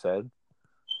that you said.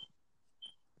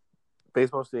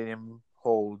 Baseball stadium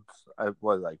holds,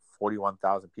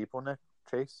 41,000 people, Nick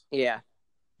Chase? Yeah.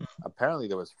 Apparently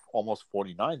there was almost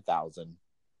 49,000.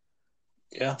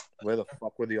 Yeah. Where the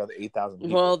fuck were the other 8,000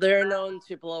 people? Well, they're known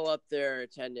to blow up their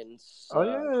attendance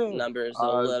numbers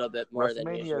a little bit more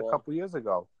than usual. A couple years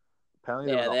ago.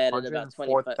 Apparently there was they added about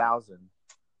 24,000.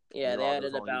 Yeah, they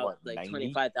added about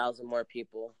 25,000 more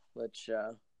people, which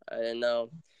I didn't know.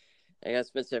 I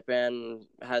guess Mr. McMahon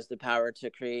has the power to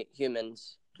create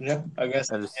humans. Yeah, I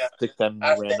guess. And just stick them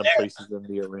in random places in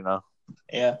the arena.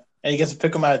 Yeah, and he gets to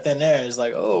pick them out of thin air. And it's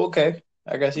like, oh, okay.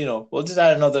 I guess, we'll just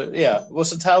add another, what's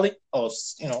the tally? Oh,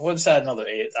 we'll just add another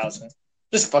 8,000.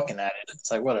 Just fucking add it.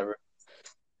 It's like, whatever.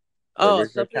 Oh,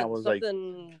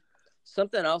 something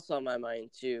else on my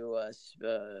mind, too.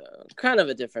 Kind of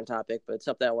a different topic, but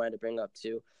something I wanted to bring up,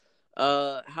 too.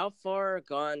 How far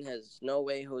gone has No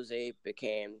Way Jose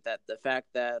became? That the fact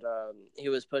that he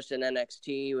was pushed in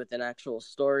NXT with an actual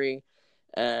story,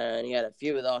 and he had a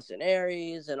feud with Austin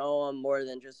Aries, and all on more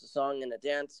than just a song and a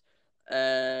dance.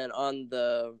 And on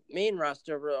the main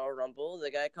roster Royal Rumble,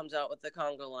 the guy comes out with the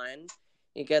conga line.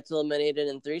 He gets eliminated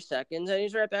in 3 seconds, and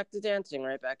he's right back to dancing,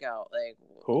 right back out. Like,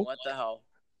 who? What the hell?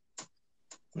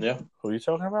 Yeah, who are you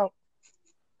talking about?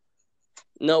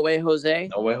 No Way Jose.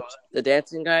 No Way Jose. The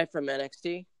dancing guy from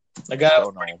NXT. The guy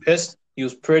was pretty pissed. He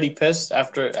was pretty pissed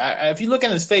after. If you look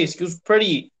at his face, he was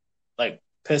pretty,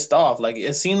 pissed off. Like,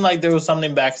 it seemed like there was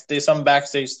something backstage, some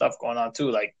backstage stuff going on,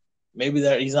 too. Like, maybe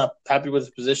he's not happy with his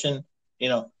position.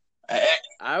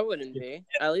 I wouldn't be.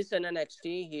 At least in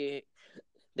NXT,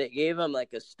 they gave him, a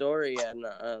story and,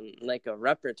 a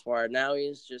repertoire. Now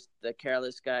he's just the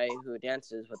careless guy who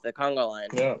dances with the conga line.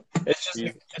 Yeah.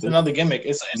 It's another gimmick.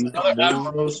 It's another Adam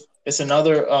Rose. It's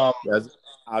another I was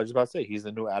just about to say he's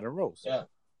the new Adam Rose. Yeah.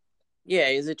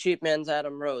 Yeah, he's a cheap man's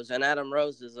Adam Rose, and Adam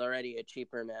Rose is already a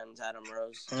cheaper man's Adam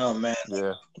Rose. Oh man,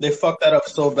 yeah, they fucked that up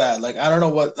so bad. Like, I don't know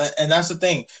what, and that's the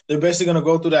thing. They're basically gonna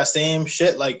go through that same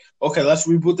shit. Like, okay, let's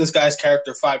reboot this guy's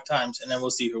character 5 times, and then we'll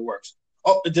see if it works.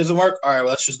 Oh, it doesn't work. All right, well,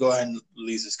 let's just go ahead and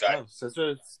release this guy. Oh, since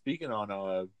we're speaking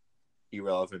on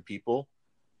irrelevant people,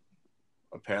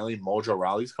 apparently Mojo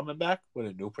Rawley's coming back with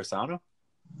a new persona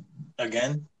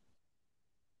again.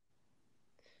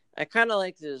 I kind of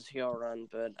liked his heel run,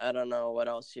 but I don't know what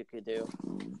else you could do.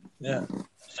 Yeah,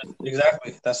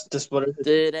 exactly. That's just what it is.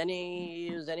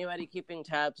 Is anybody keeping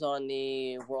tabs on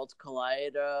the Worlds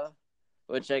Collide,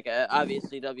 which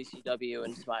obviously WCW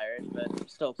inspired, but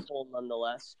still cool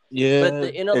nonetheless. Yeah,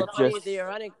 but the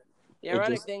ironic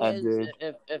thing is,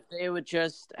 if they would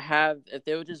just have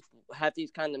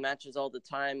these kind of matches all the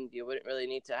time, you wouldn't really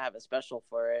need to have a special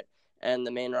for it, and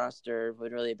the main roster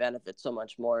would really benefit so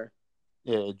much more.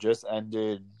 Yeah, it just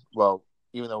ended. Well,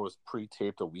 even though it was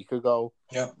pre-taped a week ago,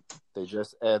 they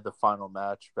just aired the final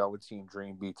match. Velveteen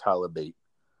Dream beat Tyler Bate.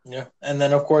 Yeah, and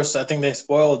then of course I think they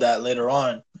spoiled that later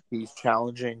on. He's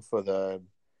challenging for the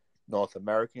North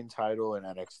American title in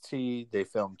NXT. They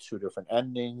filmed 2 different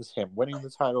endings: him winning the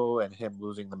title and him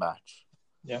losing the match.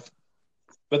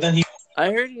 But then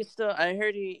I heard he still. I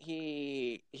heard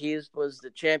he was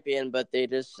the champion, but they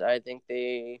just. I think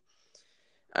they.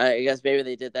 I guess maybe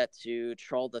they did that to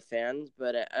troll the fans,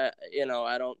 but I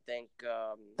don't think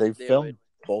They they filmed would.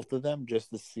 both of them just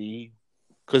to see,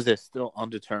 because they're still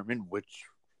undetermined which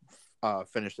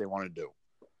finish they want to do.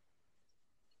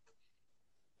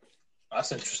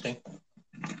 that's interesting.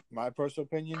 My personal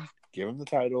opinion: give him the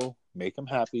title, make him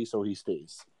happy, so he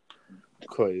stays.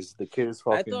 Because the kid is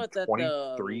I fucking thought that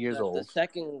 23 years the old.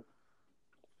 second.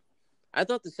 I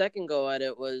thought the second go at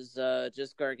it was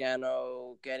just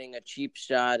Gargano getting a cheap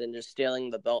shot and just stealing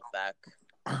the belt back.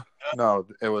 No,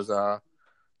 it was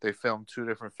they filmed two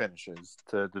different finishes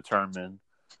to determine.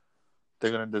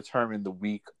 They're going to determine the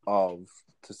week of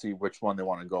to see which one they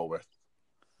want to go with.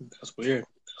 That's weird.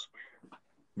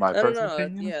 My I don't personal know.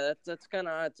 opinion. Yeah, that's kind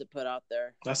of odd to put out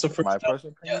there. That's the first. My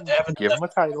personal Yeah, opinion. they haven't Give done him a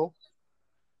title.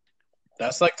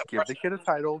 That's like the Give first. the kid a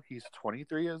title. He's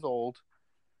 23 years old.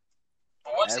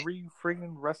 What's he, Every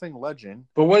freaking wrestling legend.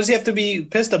 but what does he have to be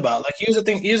pissed about? Like, here's the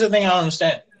thing. Here's the thing. I don't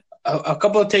understand. A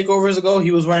couple of takeovers ago,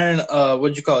 he was wearing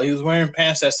what'd you call it? He was wearing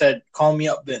pants that said "Call me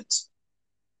up, Vince,"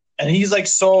 and he's like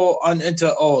so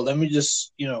into let me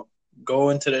just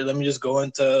go into the let me just go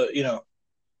into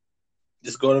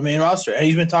just go to the main roster. And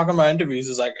he's been talking about interviews.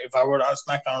 It's like, if I were on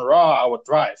SmackDown or Raw, I would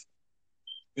thrive.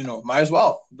 Might as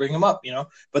well bring him up.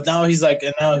 But now he's like,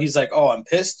 oh, I'm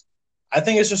pissed. I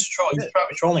think it's just a troll. He's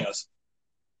probably trolling us.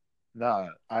 Nah,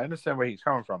 I understand where he's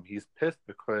coming from. He's pissed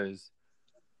because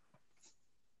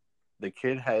the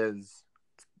kid has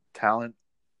talent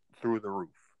through the roof.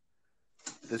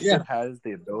 This kid has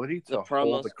the ability to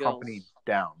hold the company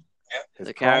down. His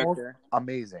the character,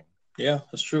 amazing. Yeah,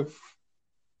 that's true.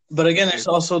 But again, it's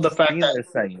also the fact that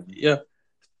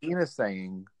Cena's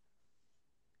saying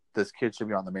this kid should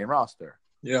be on the main roster.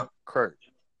 Yeah. Kurt,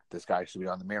 this guy should be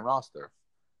on the main roster.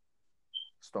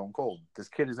 Stone Cold, this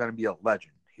kid is going to be a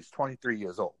legend. He's 23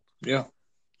 years old. Yeah.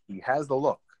 He has the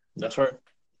look. That's right.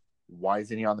 Why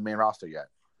isn't he on the main roster yet?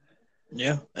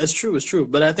 Yeah, it's true. It's true.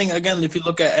 But I think, again, if you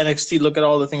look at NXT, look at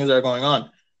all the things that are going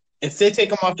on. If they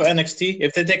take him off to NXT,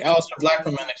 if they take Aleister Black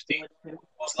from NXT,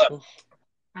 what's left?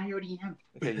 I already am.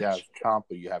 Okay, you have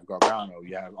Ciampa, you have Gargano,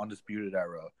 you have Undisputed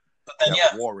Era, but then,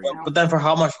 Warrior. But then for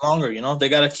how much longer? They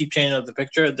got to keep changing up the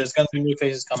picture. There's going to be new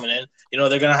faces coming in. They're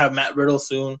going to have Matt Riddle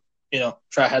soon.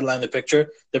 Try to headline the picture.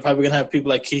 They're probably gonna have people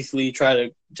like Keith Lee try to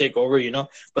take over.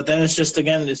 But then it's just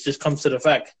comes to the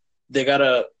fact they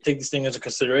gotta take this thing into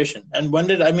consideration. And when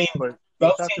did But you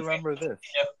have to remember this: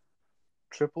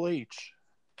 Triple H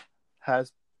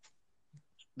has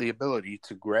the ability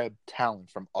to grab talent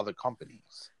from other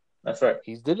companies. That's right.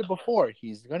 He's did it before.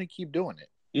 He's gonna keep doing it.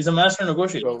 He's a master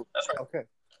negotiator. So, that's right. Okay.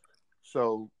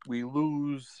 So we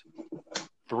lose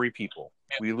 3 people.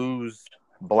 We lose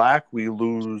Black, we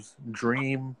lose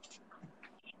Dream,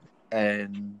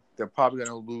 and they're probably going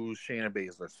to lose Shayna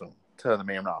Baszler soon to the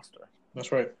main roster.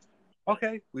 That's right.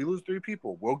 Okay, we lose 3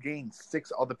 people. We'll gain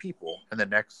 6 other people in the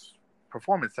next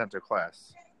Performance Center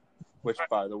class, which,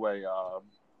 by the way,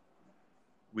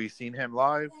 we've seen him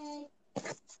live.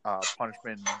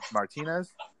 Punishment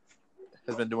Martinez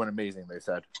has been doing amazing, they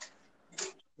said.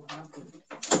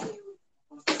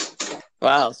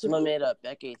 Wow, someone made a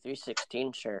Becky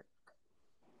 316 shirt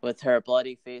with her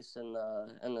bloody face in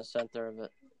the center of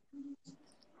it.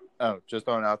 Oh, just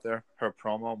throwing out there, her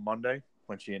promo Monday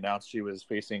when she announced she was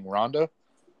facing Ronda,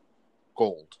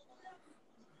 gold.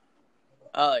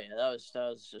 Oh yeah, that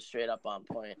was just straight up on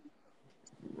point.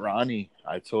 Ronnie,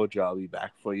 I told you I'll be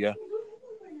back for you.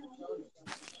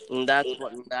 And that's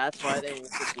why they need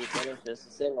to keep it as just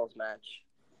a singles match.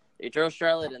 You throw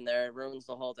Charlotte in there, it ruins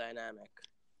the whole dynamic.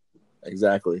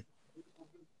 Exactly.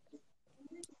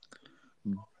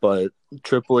 But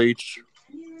Triple H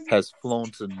has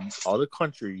flown to other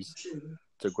countries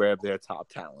to grab their top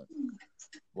talent.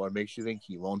 What makes you think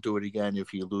he won't do it again if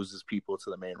he loses people to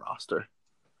the main roster?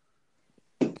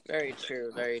 Very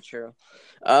true, very true.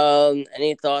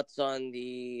 Any thoughts on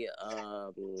the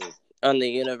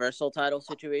Universal title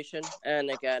situation? And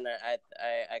again,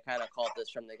 I kind of called this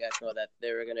from the get-go that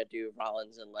they were going to do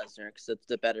Rollins and Lesnar because it's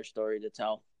the better story to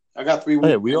tell. I got 3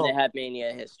 words. They had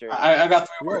Mania history. I got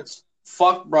 3 words.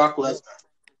 Fuck Brock Lesnar.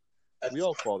 We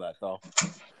all call that, though.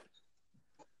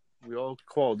 We all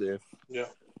called if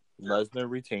Lesnar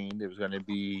retained, it was going to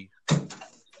be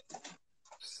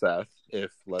Seth.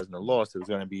 If Lesnar lost, it was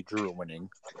going to be Drew winning.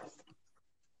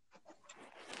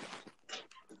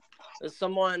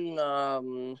 Someone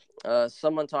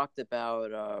talked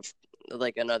about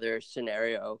like another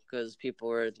scenario because people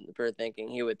were thinking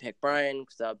he would pick Bryan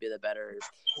because that would be the better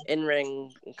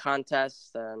in-ring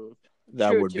contest, and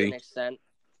that would be an extent.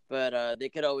 but they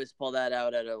could always pull that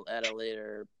out at a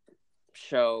later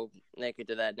show. They could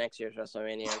do that next year's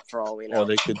WrestleMania for all we know.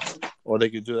 Or they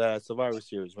could do that at Survivor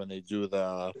Series when they do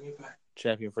the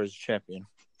champion versus champion.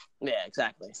 Yeah,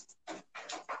 exactly.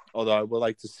 Although I would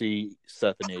like to see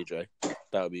Seth and AJ.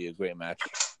 That would be a great match.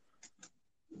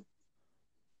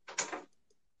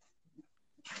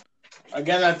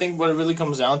 Again, I think what it really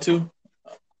comes down to,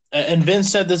 and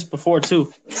Vince said this before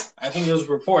too. I think there was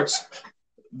reports.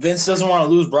 Vince doesn't want to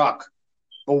lose Brock,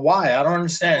 but why? I don't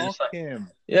understand. Fuck him.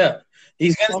 Yeah,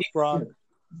 he's gonna Fuck Brock.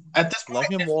 at this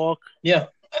point. Let him walk. Yeah,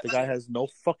 The guy has no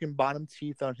fucking bottom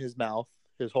teeth on his mouth.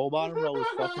 His whole bottom row is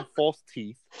fucking false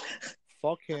teeth.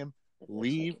 Fuck him.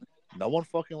 Leave. No one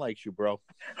fucking likes you, bro.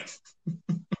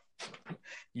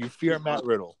 You fear Matt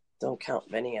Riddle. Don't count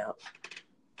Vinny out.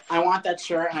 I want that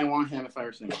shirt, and I want him if I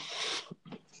ever see him.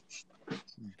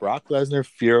 Brock Lesnar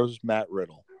fears Matt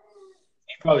Riddle.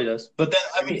 he probably does. But then,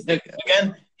 I mean,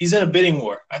 again, he's in a bidding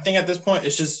war. I think at this point,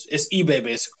 it's eBay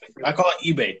basically. I call it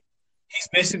eBay. He's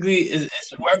basically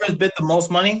whoever's bid the most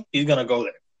money, he's gonna go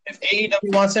there. If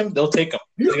AEW wants him, they'll take him.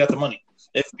 They got the money.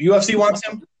 If UFC wants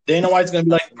him, Dana White's gonna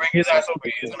be like, bring his ass over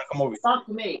here. He's gonna come over here. Fuck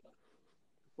me.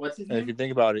 What's his And if name? you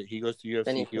think about it, he goes to UFC,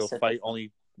 Vinny he'll Pacific. fight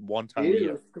only one time a year.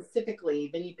 Dude, specifically,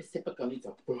 Vinny Pacifico needs a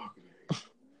fuck me.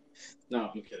 No,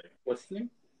 I'm kidding. What's his name?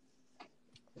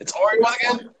 It's Oreo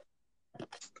again.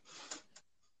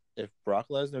 If Brock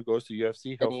Lesnar goes to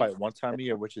UFC, he'll Vinny- fight one time a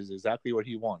year, which is exactly what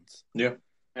he wants.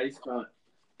 How do you spell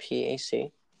it?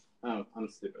 PAC. Oh, I'm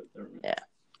stupid. Never mind. Yeah.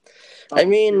 Oh, I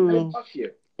mean- fuck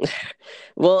you.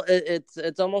 Well,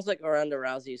 it's almost like a Ronda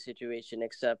Rousey situation,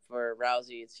 except for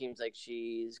Rousey, it seems like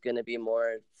she's gonna be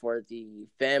more for the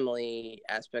family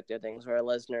aspect of things, where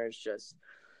Lesnar is just.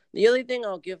 The only thing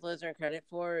I'll give Lesnar credit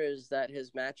for is that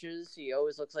his matches, he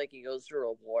always looks like he goes through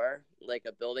a war, like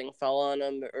a building fell on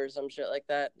him or some shit like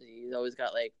that. He's always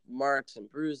got like marks and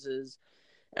bruises,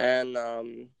 and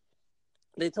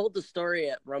they told the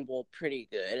story at Rumble pretty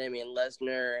good. I mean,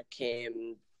 Lesnar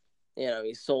came.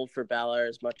 He sold for Balor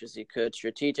as much as he could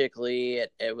strategically.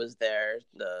 It was there.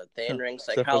 The in-ring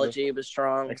psychology was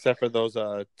strong. Except for those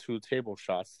 2 table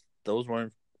shots. Those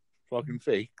weren't fucking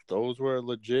fake. Those were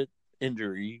legit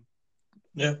injury.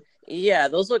 Yeah,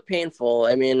 those look painful.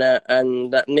 I mean,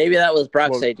 and maybe that was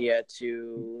Brock's idea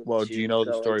to. Well, to do you know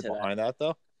the go story into behind that,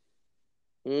 though?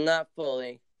 Not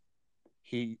fully.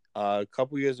 He a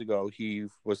couple years ago, he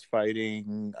was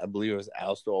fighting, I believe it was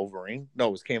Alistair Overeem. No,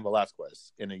 it was Cain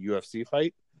Velasquez in a UFC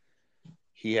fight.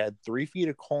 He had 3 feet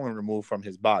of colon removed from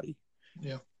his body.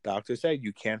 Yeah. Doctor said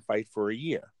you can't fight for a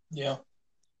year. Yeah.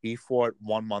 He fought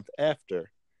 1 month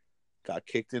after, got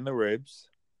kicked in the ribs,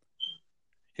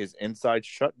 his inside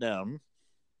shut down,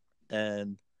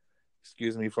 and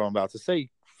excuse me for what I'm about to say,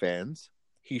 fans,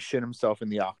 he shit himself in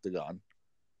the octagon.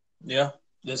 Yeah.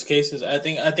 There's cases. I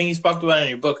think he spoke about it in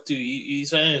your book too. He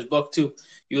said in his book too.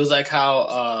 He was like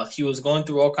how he was going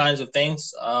through all kinds of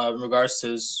things in regards to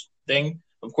his thing.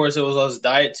 Of course, it was his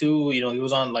diet too. He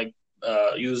was on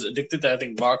he was addicted to I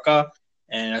think vodka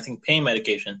and I think pain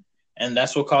medication, and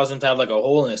that's what caused him to have like a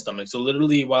hole in his stomach. So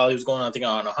literally, while he was going, I think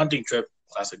on a hunting trip,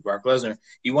 classic Brock Lesnar,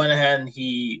 he went ahead and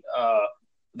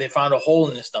they found a hole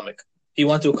in his stomach. He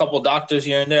went to a couple doctors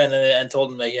here and there, and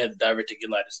told him that he had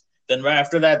diverticulitis. Then right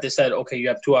after that, they said, okay, you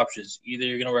have 2 options. Either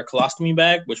you're going to wear a colostomy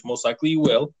bag, which most likely you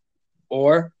will,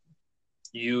 or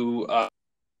you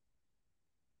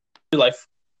your life,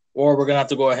 or we're going to have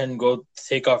to go ahead and go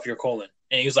take off your colon.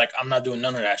 And he was like, I'm not doing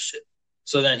none of that shit.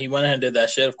 So then he went ahead and did that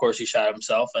shit. Of course, he shot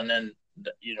himself, and then,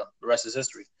 the rest is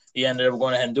history. He ended up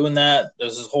going ahead and doing that.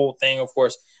 There's this whole thing, of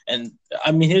course. And,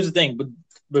 I mean, here's the thing.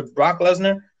 But Brock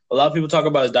Lesnar, a lot of people talk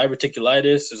about his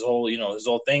diverticulitis, his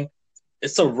whole thing.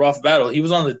 It's a rough battle. He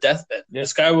was on the deathbed. Yeah.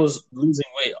 This guy was losing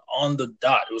weight on the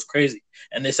dot. It was crazy.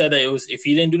 And they said that if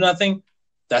he didn't do nothing,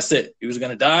 that's it. He was going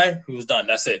to die. He was done.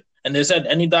 That's it. And they said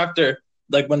any doctor,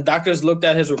 like when doctors looked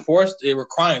at his reports, they were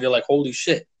crying. They're like, holy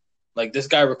shit. Like this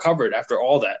guy recovered after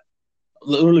all that,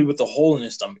 literally with a hole in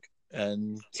his stomach.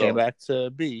 And came back to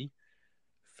B.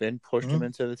 Finn pushed him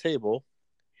into the table,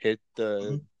 hit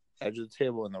the edge of the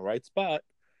table in the right spot.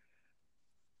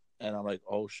 And I'm like,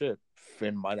 oh shit,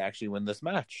 Finn might actually win this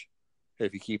match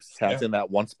if he keeps tapped in that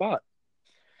one spot.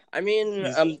 I mean,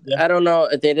 I don't know.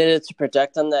 They did it to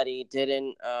protect him that he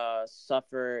didn't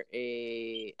suffer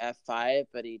a F5,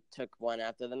 but he took one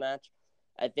after the match.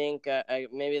 I think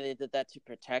maybe they did that to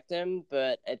protect him,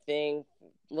 but I think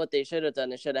what they should have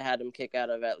done, they should have had him kick out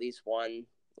of at least one,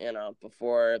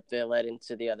 before they led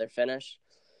into the other finish.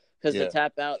 Because to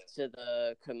tap out to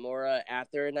the Kimura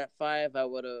after in that 5, I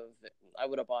would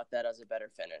have bought that as a better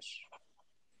finish.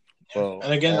 Well,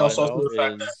 and again, also the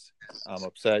fact that I'm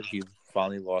upset he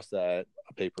finally lost at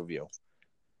a pay-per-view.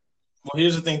 Well,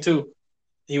 here's the thing too.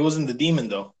 He wasn't the demon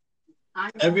though. I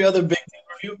know. Every other big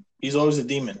pay-per-view, he's always a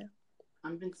demon.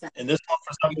 I'm Vincent. And this one,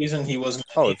 for some reason, he wasn't.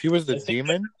 Oh, if he was the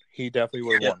demon, he definitely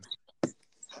would have won.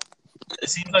 It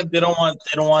seems like they don't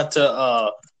want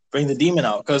to bring the demon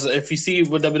out, because if you see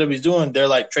what WWE's doing, they're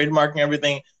like trademarking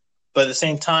everything, but at the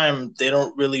same time, they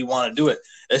don't really want to do it.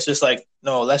 It's just like,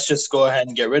 no, let's just go ahead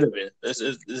and get rid of it. It's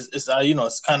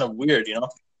it's kind of weird,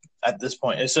 at this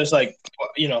point. It's just like,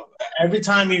 every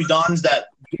time he dons that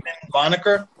demon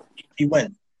moniker, he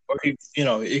wins. Or he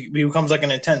becomes like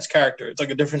an intense character. It's like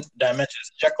a different dimension.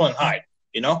 It's Jekyll and Hyde,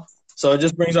 So it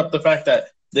just brings up the fact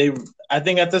that I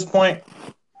think at this point,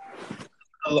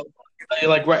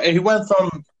 he went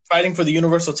from fighting for the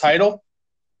Universal title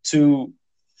to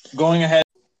going ahead.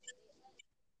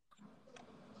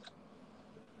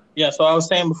 Yeah, so I was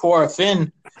saying before,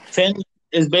 Finn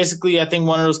is basically, I think,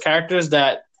 one of those characters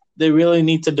that they really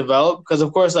need to develop, because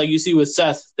of course, like you see with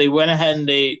Seth, they went ahead and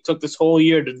they took this whole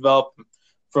year to develop him.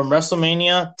 From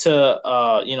WrestleMania to,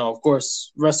 of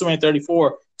course, WrestleMania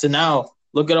 34 to now,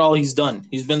 look at all he's done.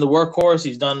 He's been the workhorse.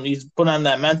 He's put on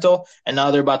that mantle, and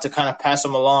now they're about to kind of pass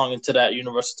him along into that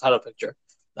Universal title picture.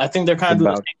 I think they're kind of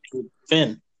doing the same thing with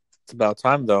Finn. It's about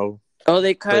time, though. Oh,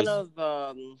 they kind of,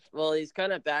 he's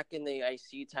kind of back in the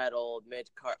IC title,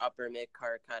 upper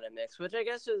mid-card kind of mix, which I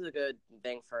guess is a good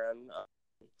thing for him.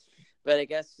 But I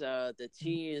guess the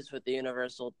tease with the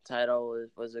Universal title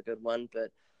was a good one,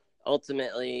 but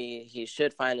ultimately, he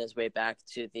should find his way back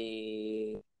to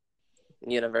the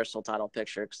Universal title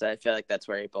picture, because I feel like that's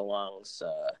where he belongs.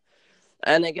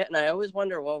 And again, I always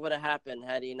wonder what would have happened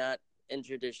had he not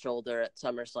injured his shoulder at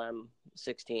SummerSlam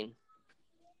 16.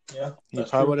 Yeah, he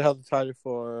probably would have held the title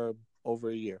for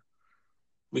over a year.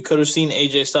 We could have seen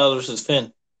AJ Styles versus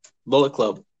Finn, Bullet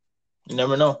Club. You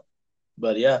never know,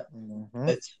 but yeah,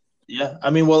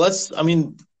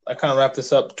 I kind of wrap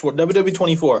this up. WWE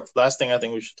 24. Last thing I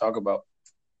think we should talk about.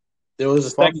 There was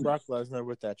a segment. Brock Lesnar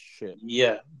with that shit.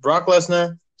 Yeah, Brock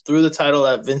Lesnar threw the title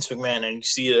at Vince McMahon, and you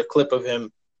see a clip of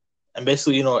him, and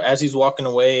basically, as he's walking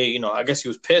away, I guess he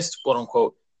was pissed, quote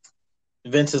unquote.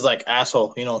 Vince is like,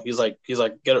 asshole. He's like,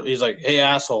 hey,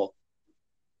 asshole,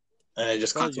 and it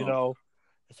just cuts him.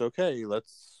 It's okay.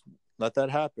 Let's let that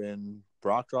happen.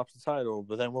 Brock drops the title,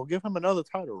 but then we'll give him another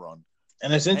title run.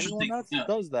 And it's interesting. Anyone else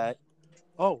does that,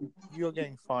 you're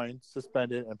getting fined,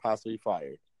 suspended, and possibly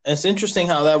fired. And it's interesting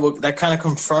how that kind of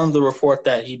confirmed the report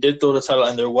that he did throw the title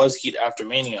and there was heat after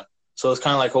Mania. So it's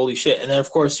kind of like, holy shit. And then, of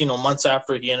course, months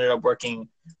after, he ended up working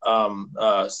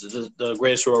the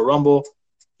Greatest Royal Rumble,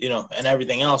 and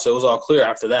everything else. It was all clear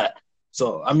after that.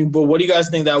 So, but what do you guys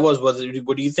think that was? What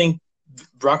do you think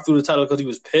Brock threw the title because he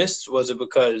was pissed? Was it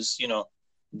because,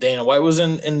 Dana White was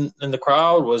in the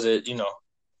crowd? Was it,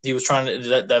 he was trying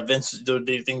to that Vince? Do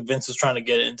you think Vince is trying to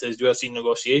get into his UFC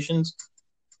negotiations?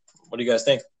 What do you guys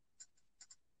think?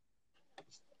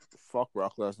 Fuck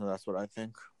Brock Lesnar. That's what I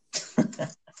think.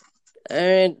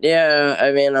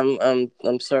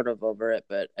 I'm sort of over it,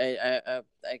 but I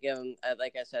give him,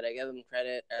 like I said, I give him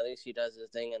credit. At least he does his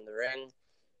thing in the ring,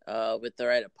 with the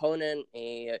right opponent.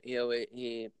 He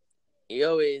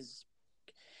always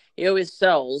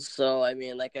sells. So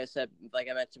like I said, like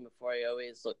I mentioned before, he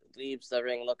always leaves the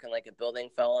ring looking like a building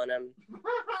fell on him.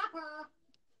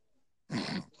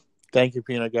 Thank you,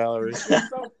 Peanut Gallery. You're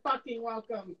so fucking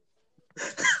welcome.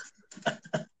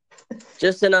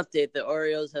 Just an update: the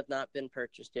Oreos have not been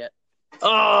purchased yet.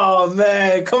 Oh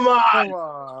man, come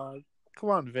on,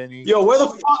 Vinny. Yo, where the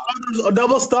fuck are those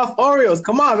double stuffed Oreos?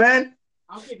 Come on, man.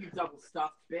 I'll give you double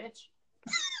stuffed, bitch.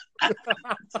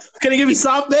 Can you give me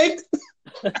soft baked?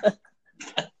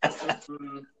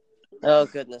 Oh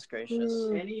goodness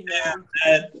gracious!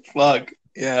 Fuck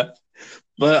yeah,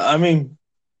 but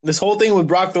this whole thing with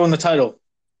Brock throwing the title.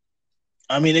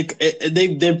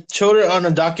 They showed it on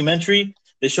a documentary.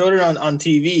 They showed it on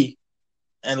TV,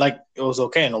 and it was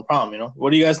okay, no problem. What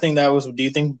do you guys think that was? Do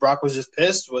you think Brock was just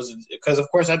pissed? Was it because, of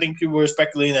course, I think people were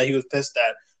speculating that he was pissed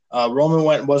that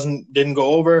Roman didn't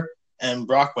go over and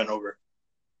Brock went over.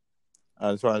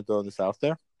 I just want to throw this out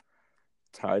there.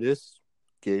 Titus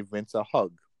gave Vince a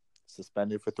hug,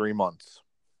 suspended for 3 months.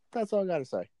 That's all I gotta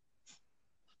say.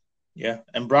 Yeah,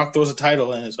 and Brock throws a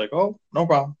title, and it's like, oh, no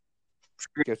problem.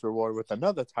 Gets rewarded with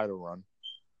another title run.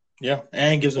 Yeah,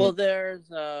 and gives him. Well,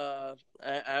 there's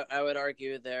I would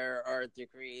argue there are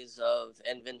degrees of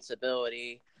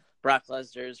invincibility. Brock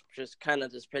Lesnar's just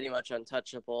pretty much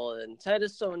untouchable, and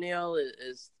Titus O'Neil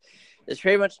is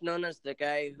pretty much known as the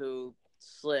guy who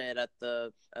slid at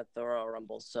the Royal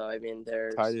Rumble. So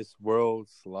there's Titus World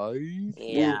Slide.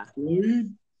 Yeah,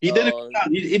 he did a good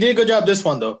job. He did a good job this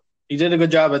one though. He did a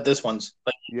good job at this one's.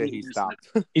 Like, Yeah, he stopped.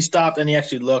 He stopped and he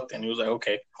actually looked and he was like,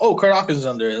 okay. Oh, Kurt Hawkins is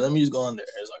under there. Let me just go in there.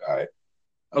 It's like, all right.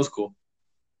 That was cool.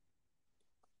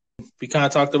 We kind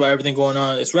of talked about everything going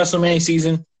on. It's WrestleMania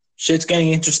season. Shit's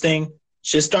getting interesting.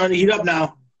 Shit's starting to heat up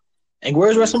now. And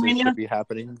where's This WrestleMania? should be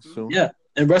happening soon. Yeah.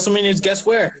 And WrestleMania is guess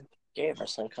where? Yeah,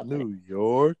 wrestling company. New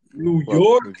York. New Well,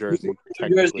 York. New Jersey, New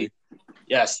technically. Jersey.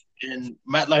 Yes, in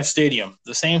MetLife Stadium.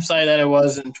 The same site that it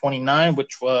was in 29,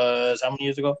 which was how many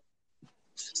years ago?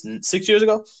 6 years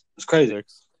ago? It's crazy.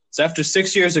 6. So after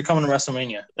 6 years, they're coming to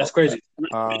WrestleMania. That's crazy.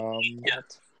 Yeah.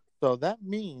 So that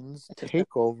means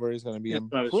TakeOver is going to be in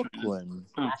Brooklyn.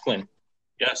 Brooklyn.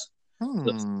 Yes.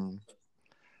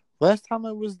 Last time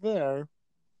I was there,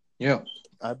 Yeah.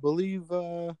 I believe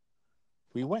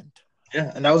we went.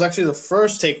 Yeah, and that was actually the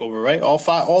first takeover, right?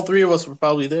 All three of us were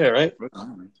probably there, right?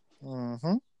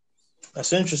 Mm-hmm.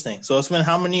 That's interesting. So it's been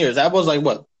how many years? That was like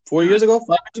what, 4 years ago?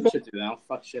 5 years ago? Should do that. I'll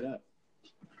fuck shit up.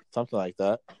 Something like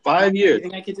that. 5 You years.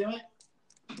 think I could do it?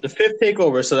 The fifth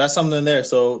takeover, so that's something there.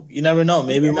 So you never know.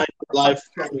 Maybe it might be live.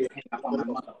 But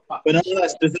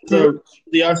nonetheless, this is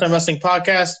the Arts and Wrestling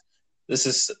Podcast. This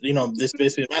is, this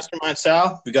basically Mastermind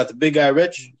style. We got the big guy,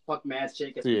 Rich. Fuck mad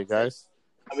shake. See you guys.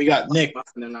 And we got Nick,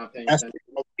 They're not paying Master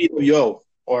attention. of PWO,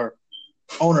 or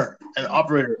owner and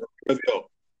operator of PWO.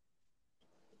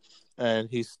 And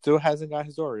he still hasn't got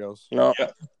his Oreos. No,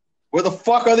 Where the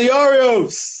fuck are the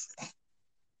Oreos?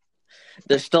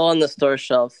 they're still on the store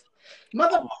shelf.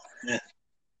 Mother.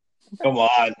 Come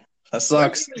on. That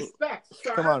sucks. Respect,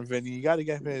 sir. Come on, Vinny. You got to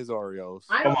get him his Oreos.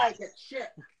 I don't like that shit.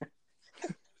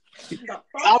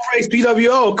 Outrace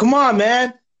PWO. Come on,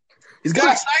 man. He's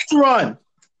got a site to run.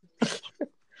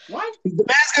 What? The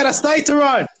man's got a site to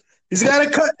run. He's got to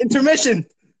cut intermission.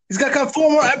 He's got to cut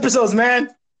 4 more episodes, man.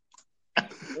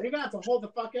 You're gonna have to hold the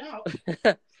fuck out.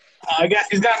 I guess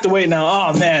he's going to have to wait now.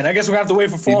 Oh, man. I guess we're going to have to wait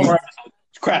for 4 more episodes.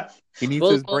 Crap. He needs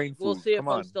his brain food. We'll see if Come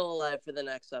I'm on. still alive for the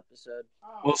next episode.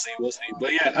 We'll see.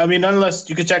 But yeah, I mean, nonetheless,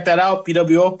 you can check that out.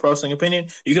 PWO, Pro Wrestling Opinion.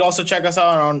 You can also check us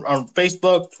out on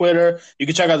Facebook, Twitter. You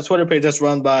can check out the Twitter page that's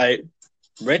run by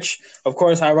Rich. Of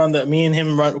course, me and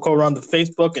him co-run the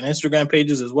Facebook and Instagram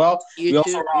pages as well.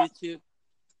 YouTube.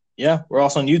 Yeah, we're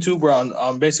also on YouTube. We're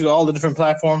on basically all the different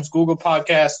platforms. Google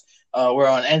Podcasts. We're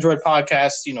on Android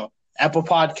Podcasts. Apple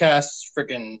Podcasts.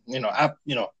 Freaking,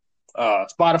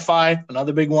 Spotify,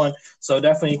 another big one. So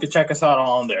definitely you can check us out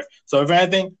on there. So if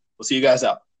anything, we'll see you guys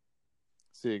out.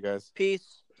 See you guys.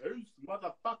 Peace. Peace,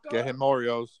 motherfucker. Get him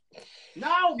Oreos. No,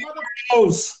 motherfucker.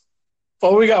 Close.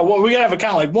 Oh, we got to have a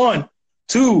count like 1,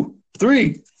 2,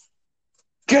 3.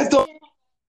 Get the